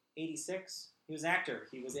Brooks, 86. He was an actor.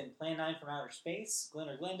 He was in Plan 9 from Outer Space, Glen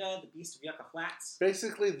or Glenda, The Beast of Yucca Flats.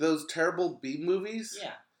 Basically, those terrible B movies.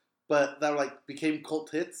 Yeah. But that became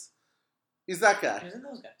cult hits. He's that guy. He was in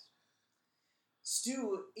those guys.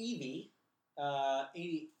 Stu Evey,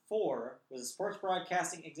 84, was a sports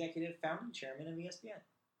broadcasting executive, founding chairman of ESPN.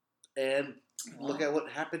 And look at what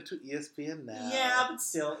happened to ESPN now. Yeah, but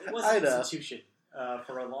still, it was an institution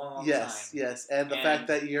for a long, long time. Yes, and the fact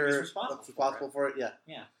that you're responsible for it, yeah.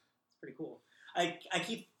 Yeah, it's pretty cool. I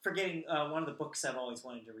keep forgetting one of the books I've always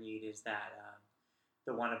wanted to read is that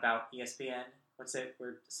the one about ESPN. What's it?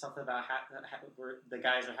 Where something about where the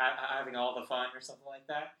guys are having all the fun or something like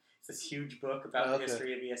that. It's this huge book about the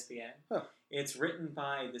history of ESPN. Huh. It's written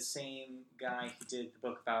by the same guy who did the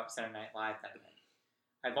book about Saturday Night Live that I read.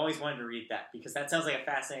 I've always wanted to read that because that sounds like a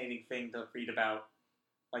fascinating thing to read about,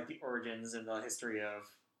 like the origins and the history of.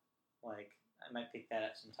 Like, I might pick that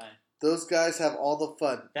up sometime. Those guys have all the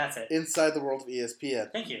fun. That's it. Inside the world of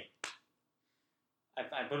ESPN. Thank you.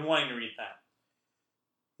 I've been wanting to read that.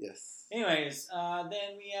 Yes. Anyways,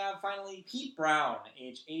 then we have finally Pete Brown,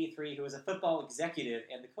 age 83, who is a football executive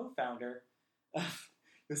and the co-founder of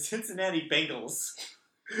the Cincinnati Bengals.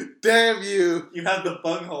 Damn you! You have the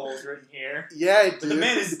bungholes written here. Yeah, I do. But the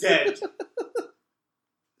man is dead.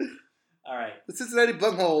 All right. The Cincinnati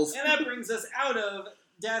Bungholes. And that brings us out of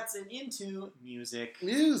deaths and into music.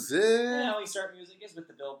 Music. And how we start music is with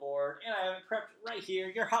the Billboard, and I have it prepped right here.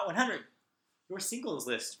 Your Hot 100, your singles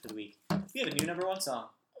list for the week. We have a new number one song.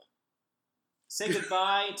 Say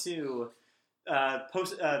goodbye to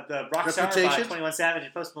the Rockstar by 21 Savage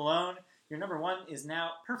and Post Malone. Your number one is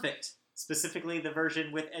now Perfect, specifically the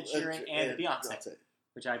version with Ed Sheeran and Beyonce,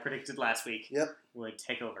 which I predicted last week would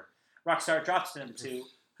take over. Rockstar drops to number 2.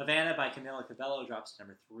 Havana by Camila Cabello drops to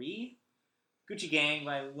number 3. Gucci Gang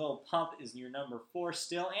by Lil Pump is your number 4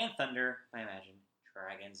 still, and Thunder by Imagine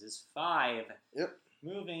Dragons is 5. Yep.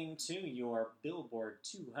 Moving to your Billboard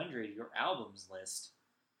 200, your albums list.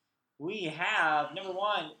 We have number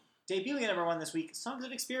 1, debuting at number 1 this week, Songs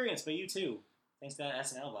of Experience by U2. Thanks to that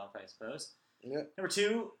SNL bump, I suppose. Yep. Number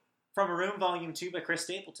 2, From a Room Volume 2 by Chris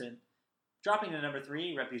Stapleton. Dropping to number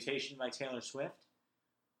 3, Reputation by Taylor Swift.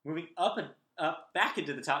 Moving up back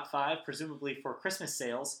into the top 5, presumably for Christmas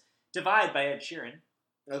sales, Divide by Ed Sheeran.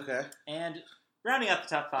 Okay. And rounding out the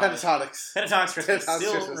top 5, Pentatonix Christmas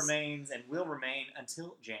still remains and will remain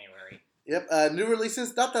until January. Yep. New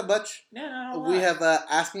releases, not that much. No, not a lot. We have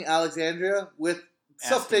Asking Alexandria with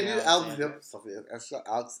self-debut album.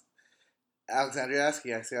 Alexandria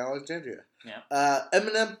Asking Alexandria. Yeah.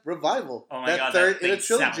 Eminem Revival. Oh my god, third that thing in a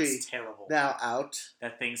trilogy. sounds terrible. Now out.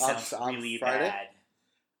 That thing sounds really Friday.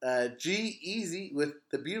 bad. G-Eazy with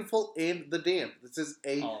The Beautiful and the Damned. This is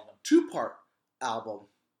a 2-part album.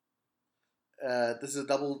 This is a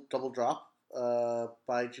double drop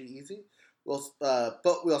by G-Eazy.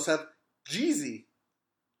 But we also have Jeezy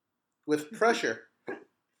with Pressure.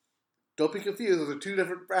 Don't be confused. Those are 2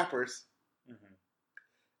 different rappers. Mm-hmm.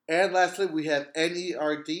 And lastly, we have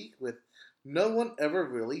N.E.R.D. with No One Ever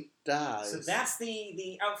Really Dies. So that's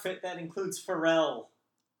the outfit that includes Pharrell.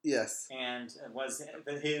 Yes. And was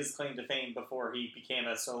his claim to fame before he became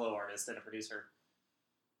a solo artist and a producer.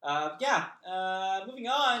 Moving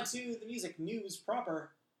on to the music news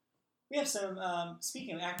proper. We have some,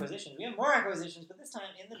 speaking of acquisitions, we have more acquisitions, but this time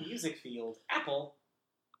in the music field. Apple,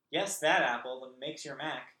 yes, that Apple that makes your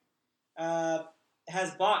Mac,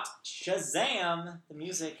 has bought Shazam, the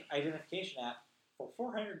music identification app, for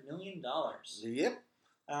 $400 million. Yep.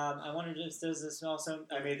 I wondered if does this also,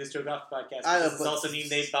 I made this joke off the podcast, does this also mean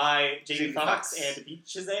they buy Jamie Foxx and beat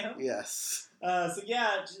Shazam? Yes.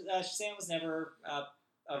 Shazam was never a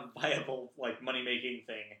viable, money-making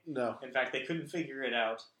thing. No. In fact, they couldn't figure it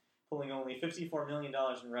out, pulling only $54 million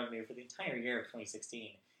in revenue for the entire year of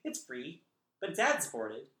 2016. It's free, but it's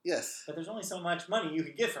ad-supported. Yes. But there's only so much money you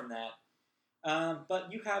could get from that.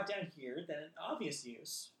 But you have down here that an obvious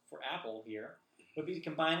use for Apple here would be to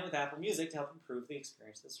combine it with Apple Music to help improve the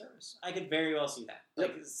experience of the service. I could very well see that.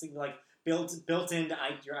 Yep. Built into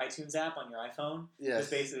your iTunes app on your iPhone. Yes.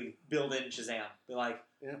 Just basically build in Shazam.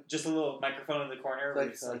 Just a little microphone in the corner where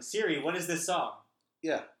it's like, Siri, what is this song?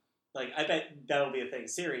 Yeah. I bet that'll be a thing.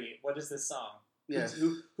 Siri, what is this song? Yeah.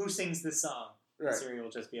 Who sings this song? Right. Siri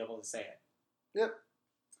will just be able to say it. Yep.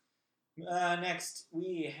 Next,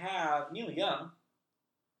 we have Neil Young.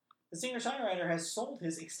 The singer-songwriter has sold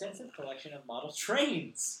his extensive collection of model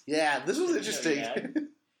trains. Yeah, this was interesting.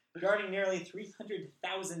 Regarding nearly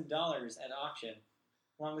 $300,000 at auction,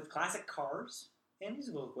 along with classic cars and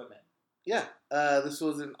musical equipment. Yeah, this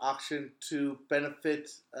was an auction to benefit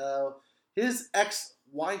his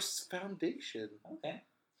ex-wife's foundation. Okay.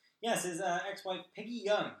 Yes, his ex-wife, Peggy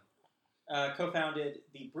Young, co-founded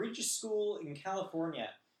the Bridge School in California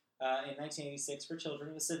in 1986 for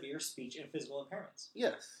children with severe speech and physical impairments.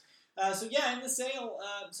 Yes. In the sale,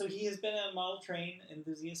 so he has been a model train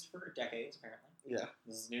enthusiast for decades, apparently. Yeah.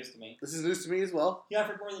 This is news to me. This is news to me as well. He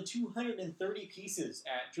offered more than 230 pieces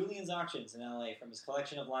at Julian's Auctions in L.A. from his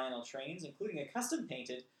collection of Lionel trains, including a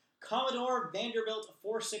custom-painted Commodore Vanderbilt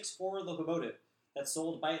 464 locomotive that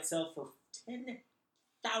sold by itself for $10,000.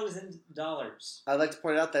 $10,000. I'd like to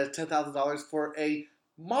point out that it's $10,000 for a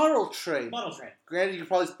model train. Model train. Granted, you could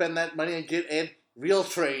probably spend that money and get a real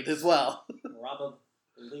train as well.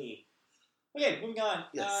 Probably. Okay, moving on.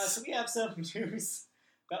 Yes. So we have some news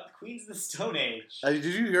about the Queens of the Stone Age. Did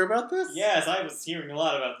you hear about this? Yes, I was hearing a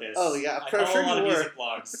lot about this. Oh, yeah. I follow sure a lot you of were. music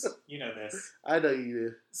blogs. You know this. I know you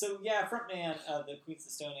do. So, yeah, frontman of the Queens of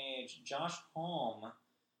the Stone Age, Josh Homme,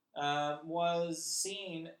 was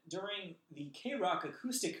seen during the K-Rock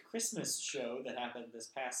Acoustic Christmas show that happened this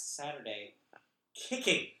past Saturday,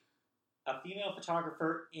 kicking a female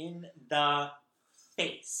photographer in the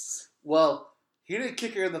face. Well, he didn't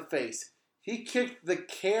kick her in the face. He kicked the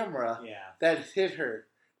camera that hit her.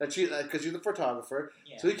 Because she's a photographer.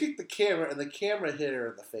 Yeah. So he kicked the camera, and the camera hit her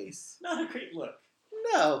in the face. Not a great look.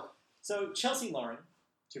 No. So Chelsea Loren,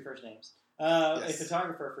 two first names, a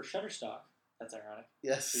photographer for Shutterstock. That's ironic.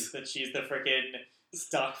 Yes. She's the frickin'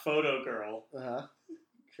 stock photo girl. Uh-huh.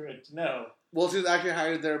 Good to know. Well, she was actually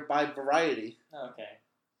hired there by Variety. Okay.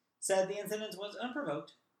 Said the incident was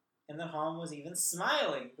unprovoked, and that Homme was even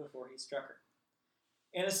smiling before he struck her.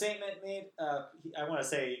 In a statement made, I want to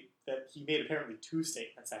say that he made apparently two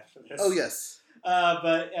statements after this. Oh, yes.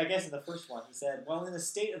 But I guess in the first one, he said, while in a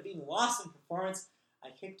state of being lost in performance, I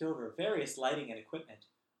kicked over various lighting and equipment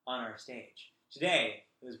on our stage. Today,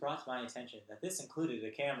 it was brought to my attention that this included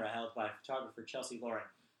a camera held by photographer Chelsea Loren.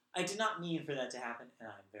 I did not mean for that to happen, and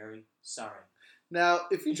I'm very sorry. Now,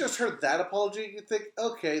 if you just heard that apology, you think,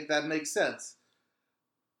 okay, that makes sense.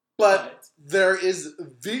 But there is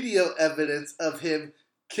video evidence of him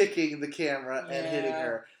kicking the camera and hitting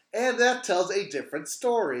her. And that tells a different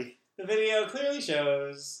story. The video clearly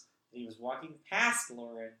shows that he was walking past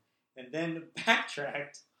Loren and then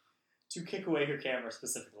backtracked to kick away her camera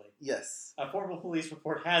specifically. Yes. A formal police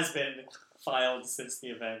report has been filed since the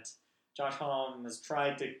event. Josh Homme has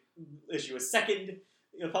tried to issue a second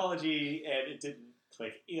apology, and it didn't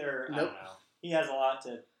click either. Nope. I don't know. He has a lot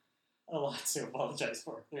to apologize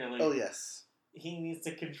for, clearly. Oh, yes. He needs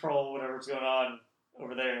to control whatever's going on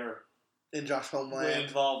over there. In Josh Homeland. It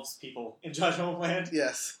involves people. In Josh Homeland?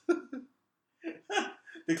 Yes.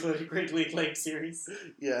 The greatly acclaimed series?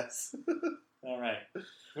 Yes. All right.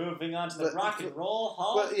 Moving on to the Rock and Roll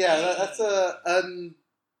Hall of Fame. Yeah, that's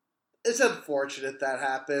it's unfortunate that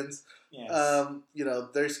happens. Yes.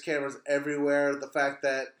 There's cameras everywhere. The fact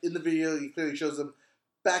that in the video he clearly shows them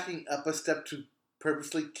backing up a step to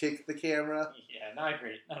purposely kick the camera. Yeah, not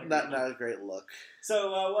great. Not a great look.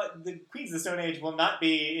 So what the Queens of the Stone Age will not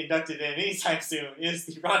be inducted in anytime soon is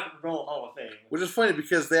the Rock and Roll Hall of Fame. Which is funny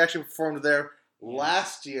because they actually performed there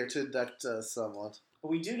last year to induct someone. But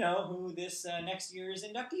we do know who this next year's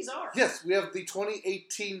inductees are. Yes, we have the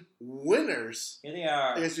 2018 winners. Here they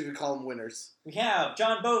are. I guess you could call them winners. We have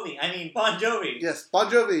Bon Jovi. Yes,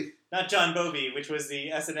 Bon Jovi. Not John Bovey, which was the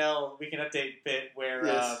SNL Weekend Update bit where,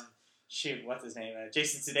 what's his name?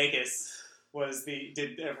 Jason Sudeikis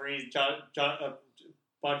did every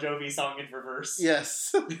Bon Jovi song in reverse.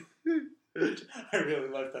 Yes. I really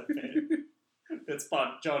love that bit. That's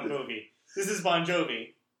John Bovey. This is Bon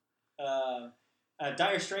Jovi.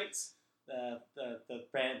 Dire Straits, the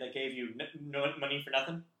band that gave you no money for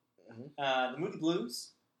nothing. Mm-hmm. The Moody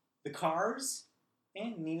Blues, the Cars,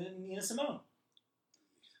 and Nina Simone.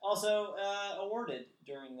 Also awarded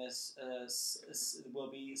during this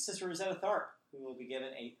will be Sister Rosetta Tharpe, who will be given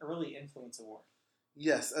an Early Influence Award.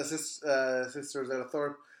 Yes, Sister Rosetta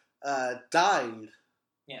Tharpe died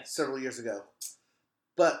several years ago,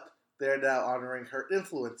 but they're now honoring her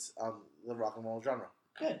influence on the rock and roll genre.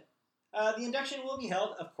 Good. The induction will be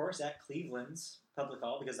held, of course, at Cleveland's Public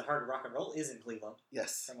Hall, because the Heart of Rock and Roll is in Cleveland.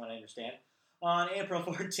 Yes. From what I understand. On April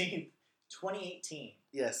 14th, 2018.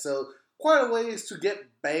 Yes, so quite a ways to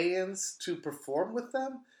get bands to perform with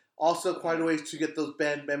them. Also quite a ways to get those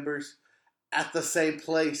band members at the same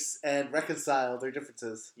place and reconcile their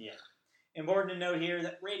differences. Yeah. Important to note here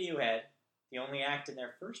that Radiohead, the only act in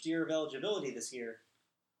their first year of eligibility this year,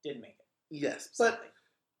 did make it. Yes, sadly.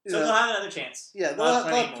 So they'll have another chance. Yeah, they'll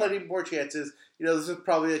have plenty more chances. This is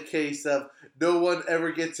probably a case of no one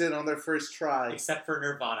ever gets in on their first try. Except for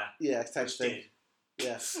Nirvana. Yeah, type thing.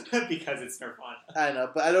 Yes. Because it's Nirvana. I know,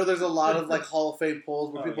 but I know there's a lot of Hall of Fame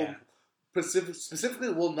polls where people specifically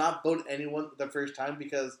will not vote anyone the first time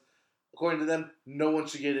because, according to them, no one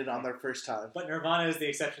should get in on their first time. But Nirvana is the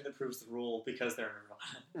exception that proves the rule because they're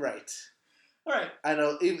Nirvana. Right. All right. I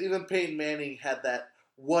know. Even Peyton Manning had that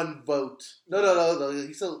one vote. No.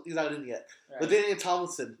 He's not in yet. Right. But Daniel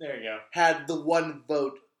Tomlinson. There you go. Had the one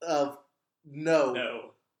vote of no.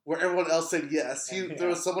 No. Where everyone else said yes. There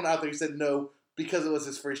was someone out there who said no because it was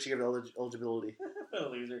his first year of eligibility. What a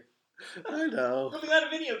loser. I know. Moving on to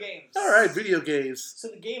video games. All right, video games. So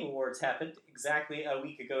the Game Awards happened exactly a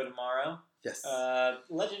week ago tomorrow. Yes.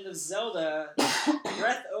 Legend of Zelda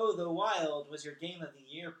Breath of the Wild was your Game of the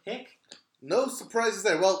Year pick. No surprises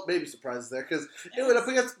there. Well, maybe surprises there, because it went up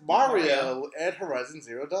against Mario and Horizon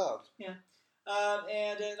Zero Dawn. Yeah.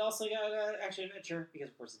 And it also got Action Adventure, because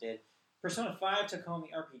of course it did. Persona 5 took home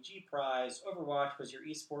the RPG prize. Overwatch was your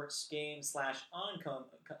esports game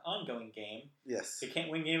 / ongoing game. Yes. You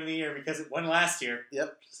can't win Game of the Year because it won last year.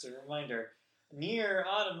 Yep. Just a reminder. Nier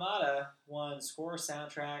Automata won score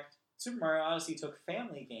soundtrack. Super Mario Odyssey took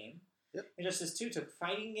family game. Yep. Injustice 2 took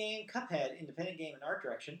fighting game. Cuphead, independent game and art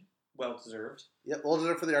direction. Well deserved. Yep, well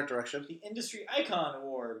deserved for the art direction. The Industry Icon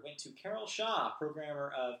Award went to Carol Shaw,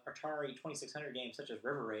 programmer of Atari 2600 games such as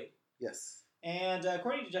River Raid. Yes. And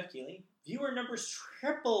according to Jeff Keighley, viewer numbers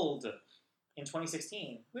tripled in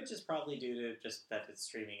 2016, which is probably due to just that it's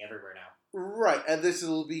streaming everywhere now. Right, and this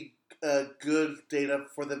will be good data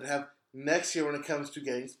for them to have next year when it comes to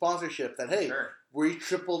getting sponsorship. That, hey, we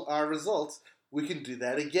tripled our results, we can do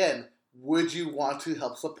that again. Would you want to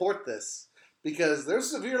help support this? Because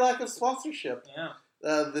there's severe lack of sponsorship.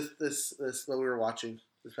 Yeah. This what we were watching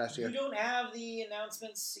this past year. You don't have the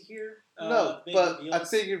announcements here? No, but reveals. I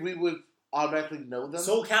figured we would automatically know them.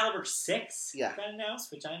 Soul Calibur 6 got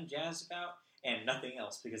announced, which I'm jazzed about, and nothing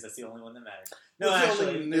else, because that's the only one that matters. No,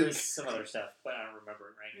 actually, there's some other stuff, but I don't remember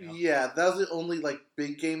it right now. Yeah, that was the only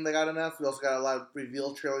big game that got announced. We also got a lot of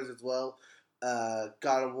reveal trailers as well.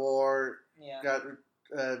 God of War got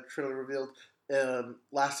trailer revealed.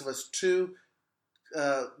 Last of Us 2,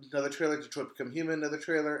 another trailer. Detroit Become Human, another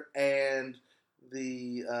trailer. And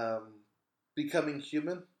the Becoming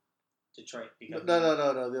Human. Detroit Become Human.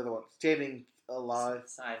 No, the other one. Standing Alive.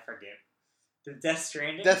 I forget. The Death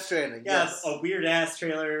Stranding? Death Stranding, yes. A weird-ass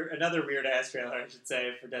trailer, another weird-ass trailer, I should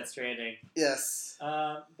say, for Death Stranding. Yes.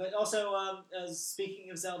 But also,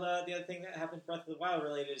 speaking of Zelda, the other thing that happened Breath of the Wild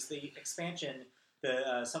related is the expansion,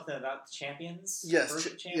 something about the Champions.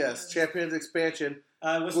 Yes, Champions expansion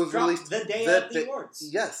was released the day of the awards.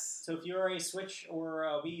 Yes. So if you're a Switch or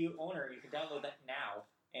a Wii U owner, you can download that now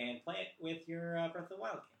and play it with your Breath of the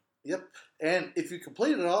Wild game. Yep. And if you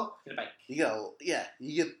complete it all, get a bike. You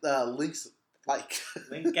get Link's bike.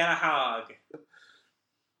 Link got a hog.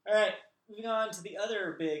 All right, moving on to the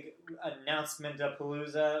other big announcement of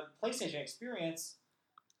Palooza, PlayStation Experience.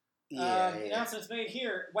 Announcements made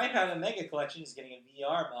here. Wipeout Omega Collection is getting a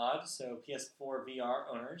VR mod, so PS4 VR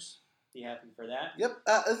owners, be happy for that. Yep,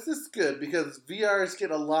 this is good because VR is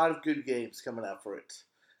getting a lot of good games coming out for it.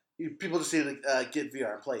 People just need to get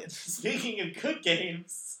VR and play it. Speaking of good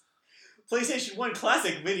games, PlayStation 1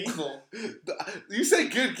 Classic Medieval. You say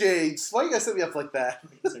good games. Why you guys set me up like that?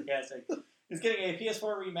 Sarcastic. It's getting a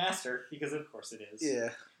PS4 remaster, because of course it is.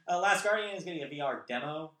 Yeah. Last Guardian is getting a VR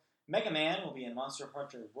demo. Mega Man will be in Monster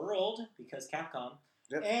Hunter World, because Capcom.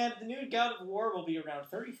 Yep. And the new God of War will be around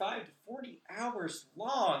 35 to 40 hours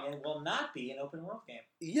long, and will not be an open world game.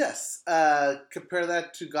 Yes. Compare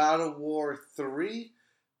that to God of War 3,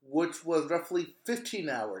 which was roughly 15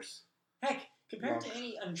 hours. Heck, compared to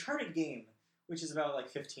any Uncharted game, which is about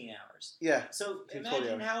 15 hours. Yeah. So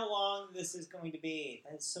imagine how long this is going to be.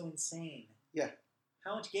 That is so insane. Yeah.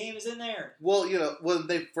 How much game is in there? Well, when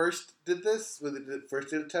they first did this, when they first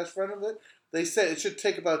did a test run of it, they said it should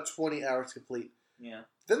take about 20 hours to complete. Yeah.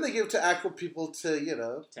 Then they gave it to actual people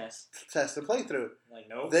to, test and play through it.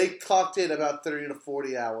 Nope. They clocked in about 30 to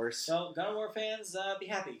 40 hours. So, God of War fans, be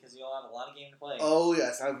happy, because you'll have a lot of game to play. Oh,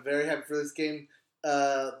 yes. I'm very happy for this game.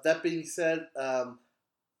 That being said,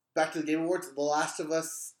 back to the Game Awards, The Last of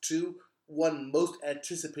Us 2 won most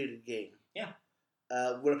anticipated game. Yeah.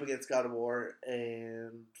 Went up against God of War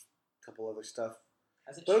and a couple other stuff.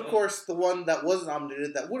 But of course, the one that was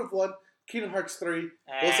nominated that would have won, Kingdom Hearts 3,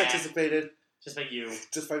 most anticipated. Just by you.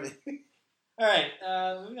 Just by me. Alright,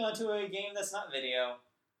 moving on to a game that's not video.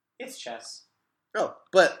 It's chess. Oh,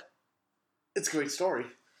 but it's a great story.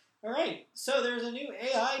 Alright, so there's a new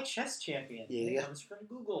AI chess champion. Yeah. It comes from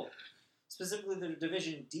Google. Specifically the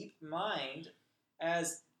division DeepMind,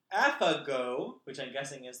 as AlphaGo, which I'm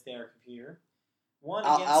guessing is their computer, won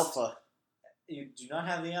against... Alpha. You do not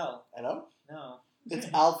have the L. I know. No. It's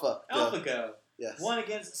Alpha. AlphaGo. Yes. Won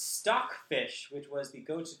against Stockfish, which was the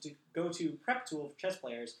go-to prep tool for chess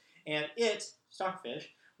players, and Stockfish,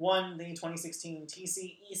 won the 2016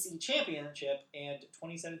 TCEC Championship and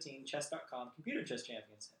 2017 Chess.com Computer Chess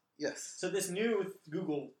Championship. Yes. So this new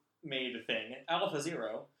Google-made thing,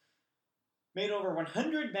 AlphaZero, made over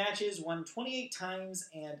 100 matches, won 28 times,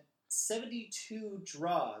 and 72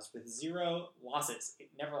 draws with 0 losses. It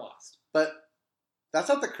never lost. But that's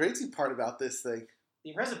not the crazy part about this thing. The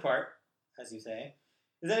impressive part, as you say,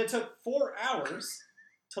 is that it took 4 hours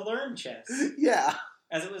to learn chess. Yeah.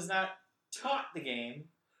 As it was not taught the game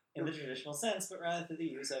in the traditional sense, but rather through the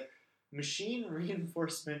use of machine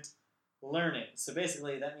reinforcement learning. So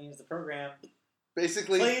basically, that means the program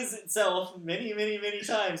plays itself many, many, many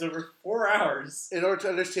times over 4 hours. In order to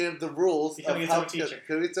understand the rules becoming its own teacher.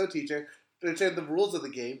 Becoming its own teacher, to understand the rules of the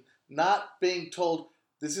game, not being told,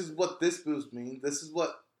 this is what this move means, this is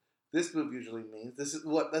what this move usually means,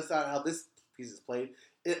 that's not how this piece is played.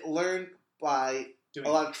 It learned by a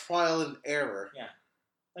lot of trial and error. Yeah.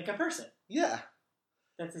 Like a person. Yeah.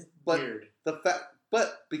 That's weird.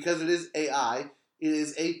 But because it is AI, it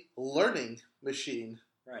is a learning machine.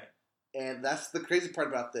 Right. And that's the crazy part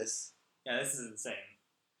about this. Yeah, this is insane.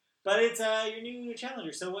 But it's your new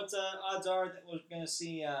challenger. So what's odds are that we're going to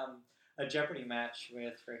see a Jeopardy match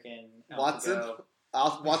with freaking Watson?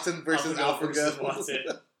 Watson versus AlphaGo. Watson.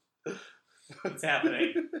 It's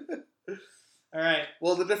happening. All right.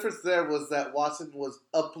 Well, the difference there was that Watson was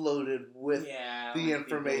uploaded with the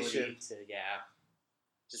information.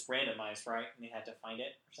 Just randomized, right? And they had to find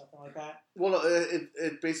it or something like that? Well, no,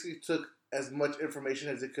 it basically took as much information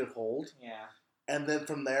as it could hold. Yeah. And then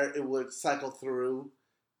from there, it would cycle through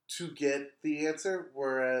to get the answer,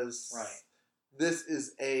 whereas this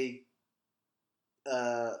is a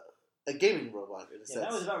gaming robot, in a sense.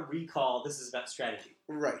 That was about recall. This is about strategy.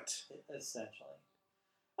 Right. Essentially.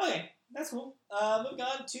 Okay, that's cool. Moving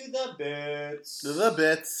on to the bits. The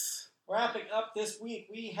bits. Wrapping up this week,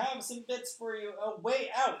 we have some bits for you. A Way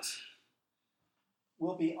Out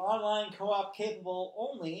will be online co-op capable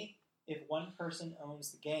only if one person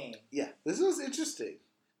owns the game. Yeah, this was interesting.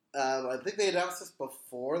 I think they announced this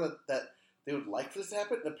before that they would like for this to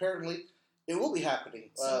happen, and apparently it will be happening.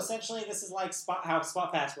 So essentially, this is like how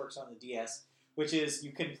Spot Pass works on the DS, which is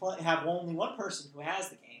you can have only one person who has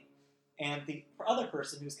the game, and the other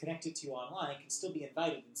person who's connected to you online can still be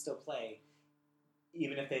invited and still play,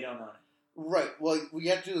 even if they don't own it. Right. Well, what you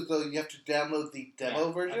have to do is, though, you have to download the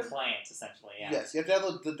demo version. A client, essentially, yeah. Yes, you have to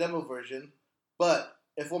download the demo version, but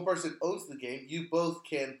if one person owns the game, you both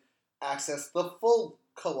can access the full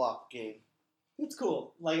co-op game. It's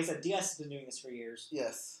cool. Like I said, DS has been doing this for years.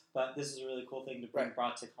 Yes. But this is a really cool thing to bring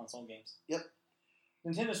brought to console games. Yep.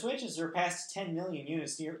 Nintendo Switch has surpassed 10 million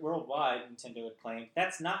units worldwide, Nintendo had claimed.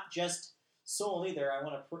 That's not just sold either. I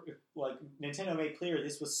want to, Nintendo made clear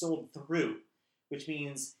this was sold through, which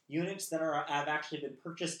means units that have actually been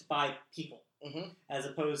purchased by people, as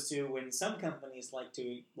opposed to when some companies like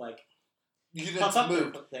to, units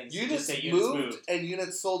moved. Things. Units moved and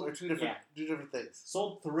units sold are two different things.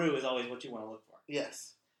 Sold through is always what you want to look for.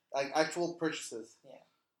 Yes. Like actual purchases. Yeah.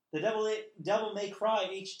 The Devil May Cry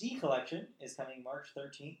HD collection is coming March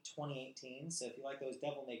 13th, 2018. So if you like those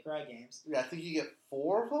Devil May Cry games. Yeah, I think you get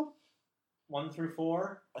 4 of them? 1 through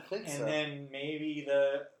 4. I think so. And then maybe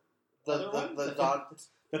the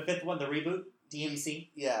fifth one, the reboot, DMC.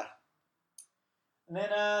 Yeah. And then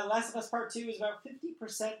Last of Us Part 2 is about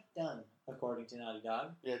 50% done, according to Naughty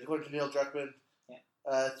Dog. Yeah, according to Neil Druckmann. Yeah.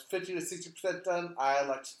 It's 50 to 60% done. I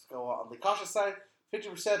like to go on the cautious side,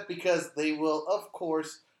 50%, because they will, of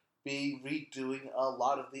course, be redoing a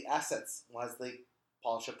lot of the assets as they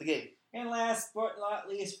polish up the game. And last but not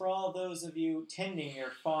least, for all those of you tending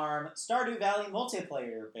your farm, Stardew Valley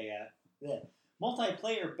multiplayer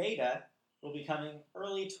beta will be coming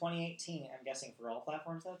early 2018. I'm guessing for all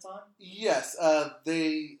platforms that's on? Yes.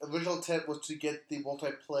 The original intent was to get the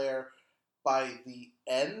multiplayer by the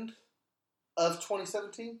end of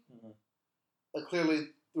 2017. Clearly,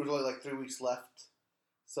 there was only like 3 weeks left.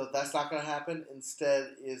 So that's not going to happen.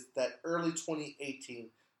 Instead, is that early 2018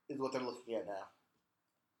 is what they're looking at now.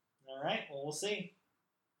 All right. Well, we'll see.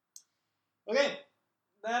 Okay.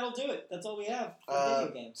 That'll do it. That's all we have for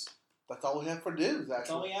video games. That's all we have for news, actually. That's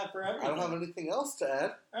all we have for everything. I don't have anything else to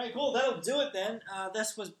add. All right, cool. That'll do it then.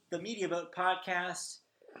 This was the Media Boat Podcast.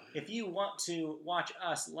 If you want to watch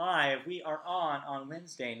us live, we are on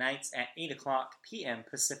Wednesday nights at 8 o'clock p.m.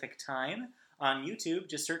 Pacific Time. On YouTube,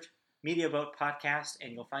 just search Media Boat Podcast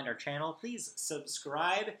and you'll find our channel. Please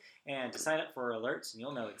subscribe and sign up for alerts and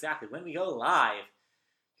you'll know exactly when we go live.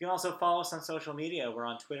 You can also follow us on social media. We're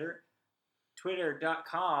on Twitter.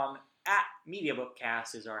 Twitter.com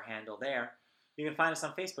 @MediaBoatCast is our handle there. You can find us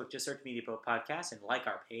on Facebook. Just search Media Boat Podcast and like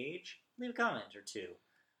our page. Leave a comment or two.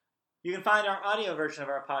 You can find our audio version of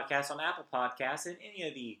our podcast on Apple Podcasts and any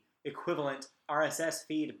of the equivalent RSS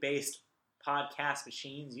feed-based podcast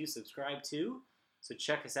machines you subscribe to. So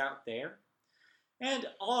check us out there. And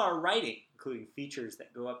all our writing, including features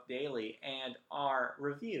that go up daily, and our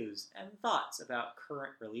reviews and thoughts about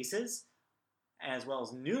current releases, as well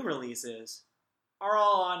as new releases, are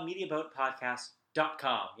all on MediaBoatPodcast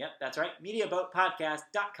MediaBoatPodcast.com. Yep, that's right.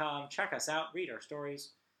 MediaBoatPodcast.com. Check us out. Read our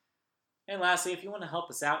stories. And lastly, if you want to help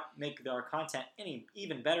us out, make our content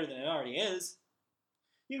even better than it already is,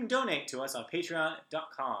 you can donate to us on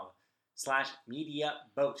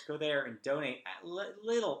Patreon.com/MediaBoat. Go there and donate as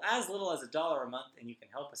little as $1 a month, and you can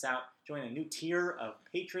help us out. Join a new tier of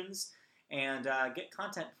patrons and get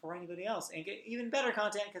content before anybody else, and get even better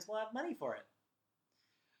content because we'll have money for it.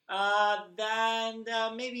 Then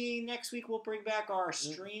maybe next week we'll bring back our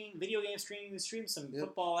video game streaming. We streamed some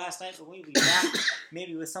football last night, but we'll be back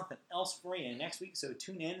maybe with something else for you next week, so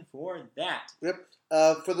tune in for that. Yep.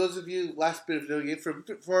 For those of you, last bit of video game for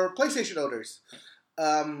PlayStation owners,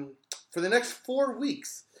 for the next 4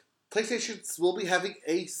 weeks, PlayStation will be having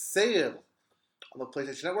a sale on the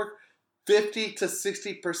PlayStation Network, 50 to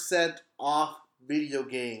 60% off video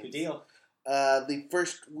games. Good deal. The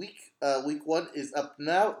first week, week 1, is up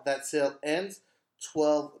now. That sale ends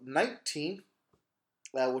 12/19,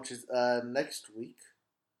 which is next week,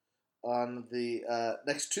 on the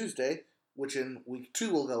next Tuesday, which in week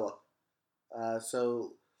 2 will go up.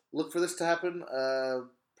 So look for this to happen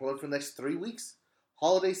probably for the next 3 weeks.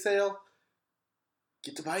 Holiday sale.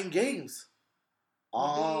 Get to buying games. We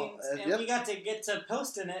got to get to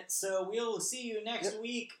posting it, so we'll see you next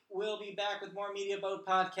week. We'll be back with more Media Boat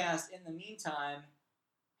Podcast. In the meantime,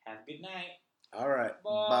 have a good night. All right.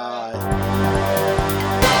 Bye. Bye.